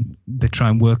 and then they try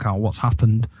and work out what's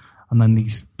happened. And then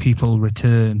these people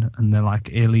return, and they're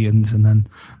like aliens, and then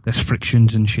there's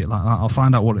frictions and shit like that. I'll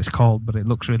find out what it's called, but it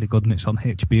looks really good, and it's on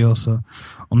HBO, so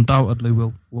undoubtedly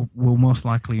we'll most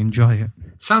likely enjoy it.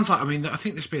 Sounds like, I mean, I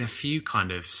think there's been a few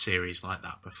kind of series like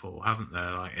that before, haven't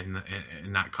there? Like in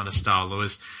that kind of style. There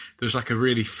was like a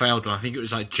really failed one. I think it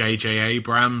was like J.J.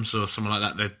 Abrams or someone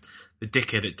like that. The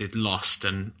dickhead that did Lost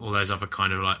and all those other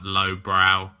kind of like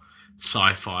lowbrow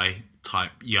sci-fi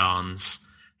type yarns.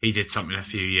 He did something a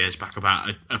few years back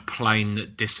about a plane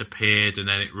that disappeared and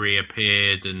then it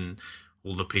reappeared, and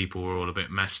all the people were all a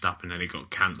bit messed up, and then it got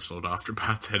cancelled after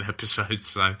about 10 episodes.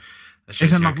 So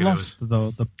isn't that Lost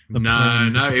though?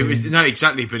 No,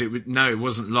 exactly. But it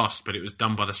wasn't Lost, but it was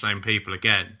done by the same people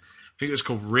again. I think it was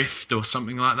called Rift or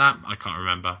something like that. I can't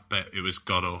remember, but it was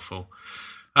god awful.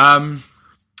 But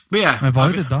yeah, I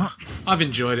avoided that. I've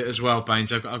enjoyed it as well,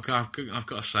 Baines. I've got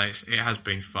to say it has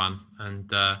been fun,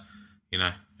 and you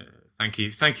know.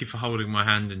 Thank you for holding my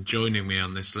hand and joining me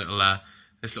on this little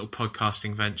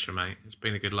podcasting venture, mate. It's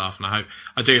been a good laugh, and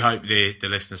I do hope the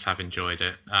listeners have enjoyed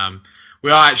it. We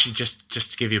are actually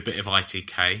just to give you a bit of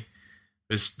ITK.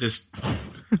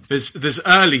 There's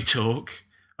early talk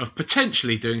of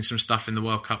potentially doing some stuff in the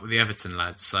World Cup with the Everton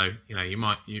lads. So,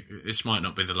 this might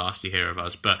not be the last you hear of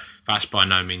us, but that's by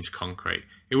no means concrete.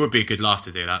 It would be a good laugh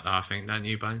to do that, though, I think, don't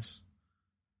you, Bones?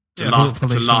 To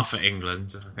laugh at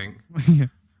England, I think.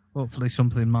 Hopefully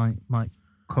something might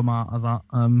come out of that.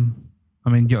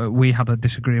 We had a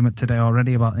disagreement today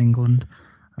already about England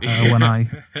when I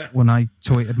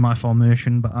tweeted my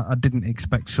formation, but I didn't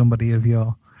expect somebody of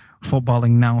your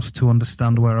footballing nous to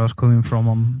understand where I was coming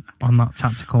from on that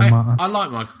tactical matter. I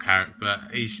like Michael Carrick, but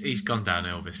he's gone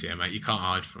downhill this year, mate. You can't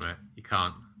hide from it. You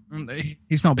can't.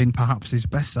 He's not been perhaps his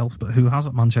best self, but who has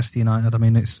at Manchester United? I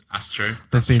mean, that's true.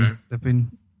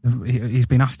 He's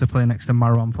been asked to play next to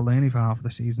Marouane Fellaini for half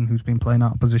the season, who's been playing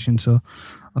out of position. So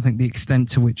I think the extent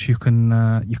to which you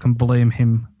can blame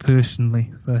him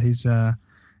personally for his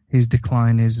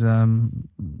decline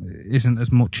isn't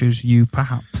as much as you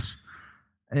perhaps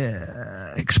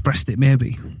expressed it.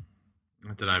 Maybe.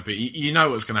 I don't know, but you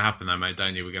know what's going to happen though, mate,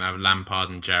 don't you? We're going to have Lampard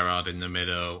and Gerrard in the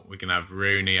middle. We're going to have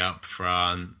Rooney up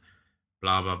front.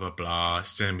 Blah blah blah blah.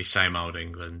 It's going to be same old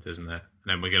England, isn't it? And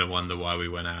then we're going to wonder why we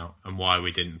went out and why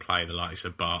we didn't play the likes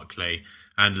of Barkley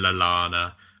and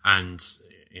Lallana and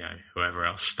whoever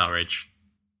else, Sturridge.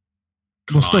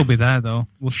 We'll still be there though.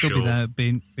 We'll still be there,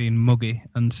 being muggy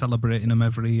and celebrating them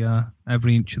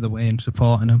every inch of the way and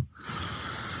supporting them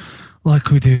like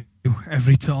we do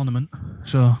every tournament.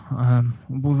 So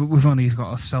we've only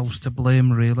got ourselves to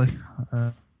blame, really.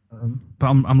 But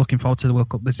I'm looking forward to the World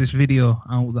Cup. There's this video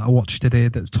out that I watched today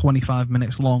that's 25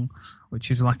 minutes long,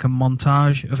 which is like a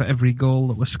montage of every goal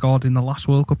that was scored in the last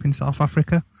World Cup in South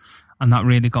Africa, and that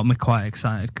really got me quite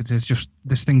excited because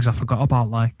there's things I forgot about,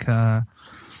 like how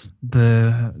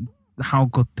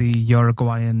good the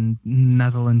Uruguay and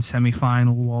Netherlands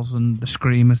semi-final was, and the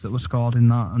screamers that were scored in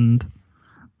that, and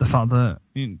the fact that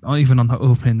even on the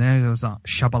opening there was that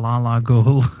Shabalala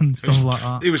goal and stuff like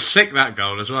that. It was sick, that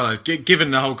goal as well.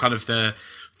 Given the whole kind of the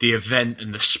event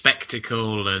and the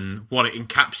spectacle and what it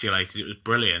encapsulated, it was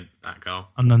brilliant, that goal.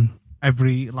 And then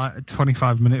every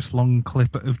 25 minutes long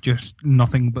clip of just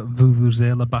nothing but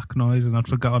vuvuzela back noise, and I'd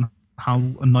forgotten how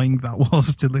annoying that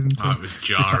was to listen to. Oh, it was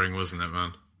jarring, wasn't it,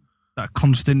 man? That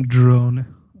constant drone.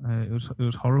 It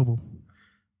was horrible.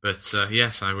 But so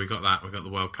we got that. We got the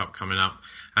World Cup coming up,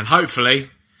 and hopefully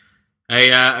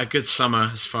a good summer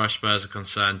as far as Spurs are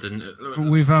concerned. And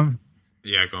we've go on,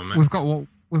 mate.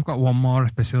 We've got one more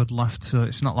episode left, so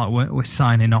it's not like we're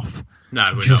signing off.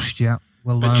 No, we're just not. Yet.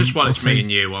 But just while it's me and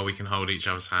you, while we can hold each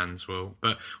other's hands, we'll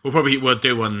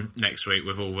do one next week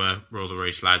with all the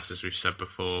Reese lads, as we've said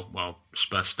before. Well,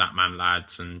 Spurs Statman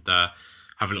lads, and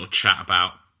have a little chat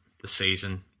about the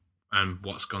season and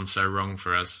what's gone so wrong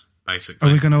for us. Basically,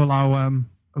 are we going to allow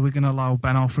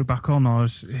Ben Alfrey back on, or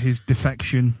is his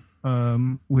defection,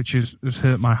 which has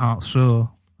hurt my heart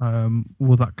so,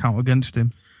 will that count against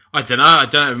him? I don't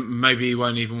know. Maybe he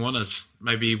won't even want us.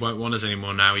 Maybe he won't want us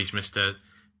anymore now. He's Mr.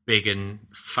 Big and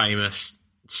famous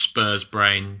Spurs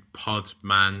brain pod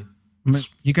man.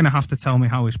 You're going to have to tell me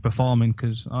how he's performing,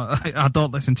 because I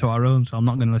don't listen to our own, so I'm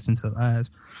not going to listen to theirs.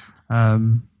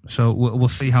 So we'll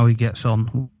see how he gets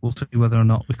on. We'll see whether or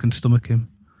not we can stomach him.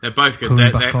 They're both good.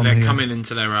 They're coming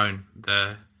into their own.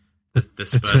 The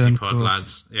Spursy pod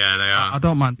lads. Yeah, they are. I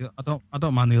don't mind the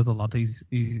other lad.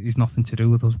 He's nothing to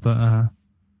do with us. But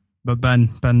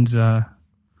Ben's a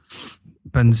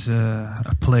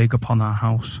plague upon our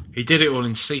house. He did it all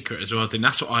in secret as well.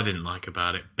 That's what I didn't like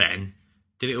about it. Ben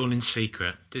did it all in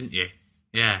secret, didn't you?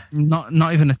 Yeah.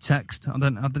 Not even a text. I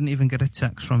didn't even get a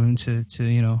text from him to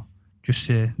just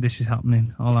say this is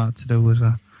happening. All I had to do was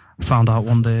I found out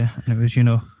one day, and it was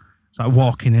it's like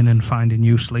walking in and finding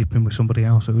you sleeping with somebody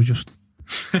else. It was just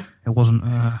it wasn't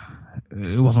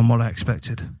what I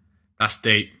expected. That's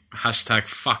deep. Hashtag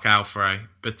fuck Alfred.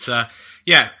 But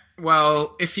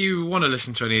well, if you want to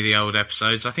listen to any of the old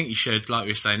episodes, I think you should, like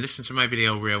we were saying, listen to maybe the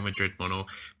old Real Madrid one, or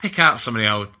pick out some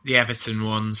of the Everton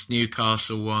ones,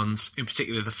 Newcastle ones. In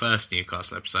particular, the first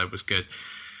Newcastle episode was good.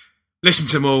 Listen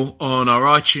to them all on our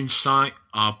iTunes site,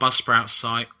 our Buzzsprout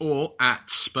site, or at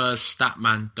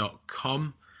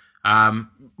spursstatman.com.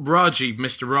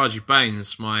 Mr. Raji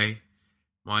Baines, my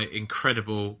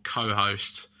incredible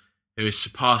co-host, who is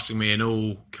surpassing me in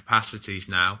all capacities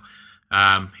now,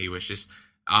 he wishes,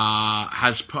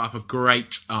 has put up a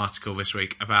great article this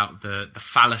week about the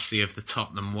fallacy of the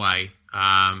Tottenham way,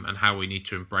 and how we need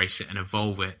to embrace it and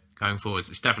evolve it going forwards.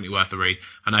 It's definitely worth a read.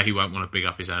 I know he won't want to big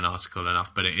up his own article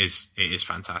enough, but it is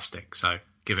fantastic. So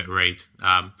give it a read.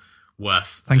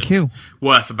 Thank you.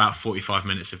 Worth about 45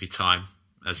 minutes of your time,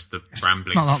 as the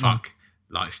rambling fuck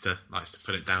likes to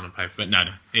put it down on paper. But no,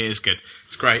 it is good.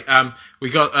 It's great. We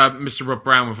got Mr. Rob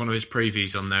Brown with one of his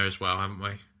previews on there as well, haven't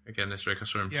we? again this week. I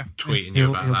saw him tweeting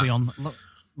you about he'll that. Be on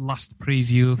last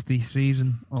preview of the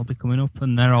season. I'll be coming up,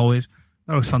 and they're always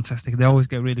fantastic. They always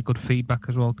get really good feedback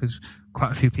as well, because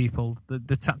quite a few people,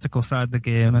 the tactical side of the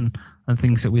game and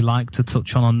things that we like to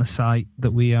touch on the site,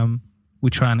 that we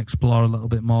try and explore a little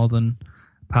bit more than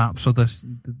perhaps other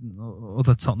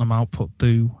Tottenham output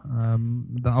do.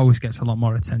 That always gets a lot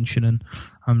more attention,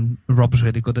 and Rob's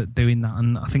really good at doing that.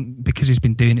 And I think because he's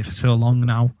been doing it for so long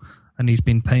now, and he's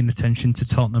been paying attention to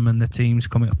Tottenham and the teams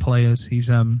coming to players, he's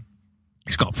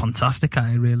got a fantastic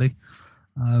eye, really.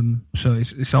 So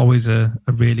it's always a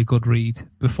really good read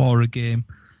before a game,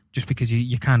 just because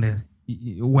you kind of,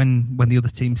 when the other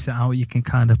team set out, you can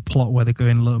kind of plot where they're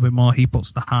going a little bit more. He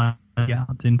puts the high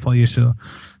yards in for you, so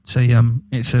it's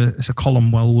a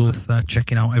column well worth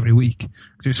checking out every week,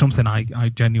 because it's something I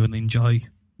genuinely enjoy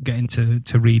getting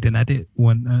to read and edit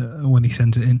when he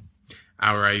sends it in.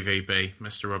 Our AVB,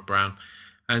 Mr. Rob Brown,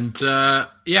 and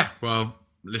well,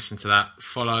 listen to that.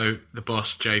 Follow the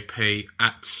boss JP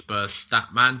at Spurs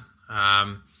Statman,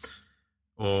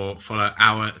 or follow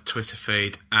our Twitter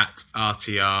feed at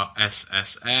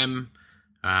RTRSSM,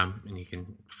 and you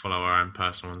can follow our own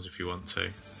personal ones if you want to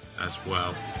as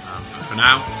well. But for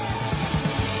now,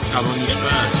 come on you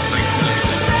Spurs. Thank you for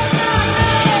listening.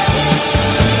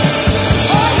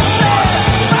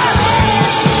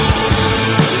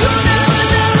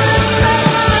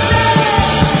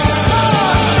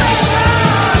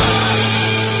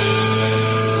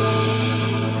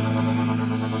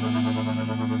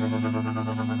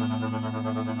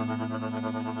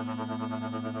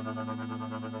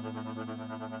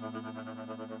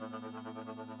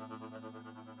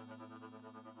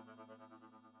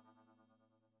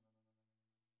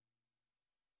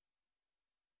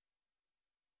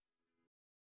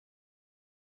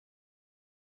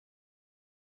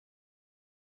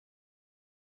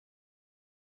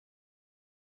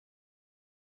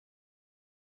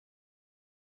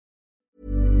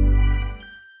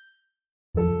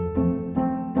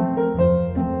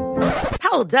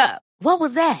 Hold up. What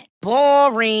was that?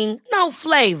 Boring. No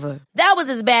flavor. That was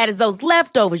as bad as those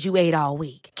leftovers you ate all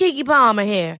week. Keke Palmer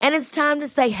here, and it's time to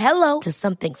say hello to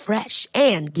something fresh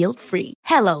and guilt-free.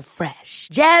 Hello Fresh.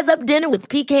 Jazz up dinner with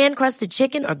pecan-crusted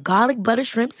chicken or garlic butter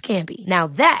shrimp scampi. Now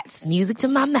that's music to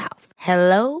my mouth.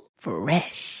 Hello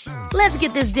Fresh. Let's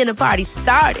get this dinner party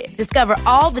started. Discover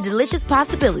all the delicious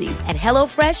possibilities at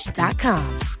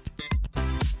HelloFresh.com.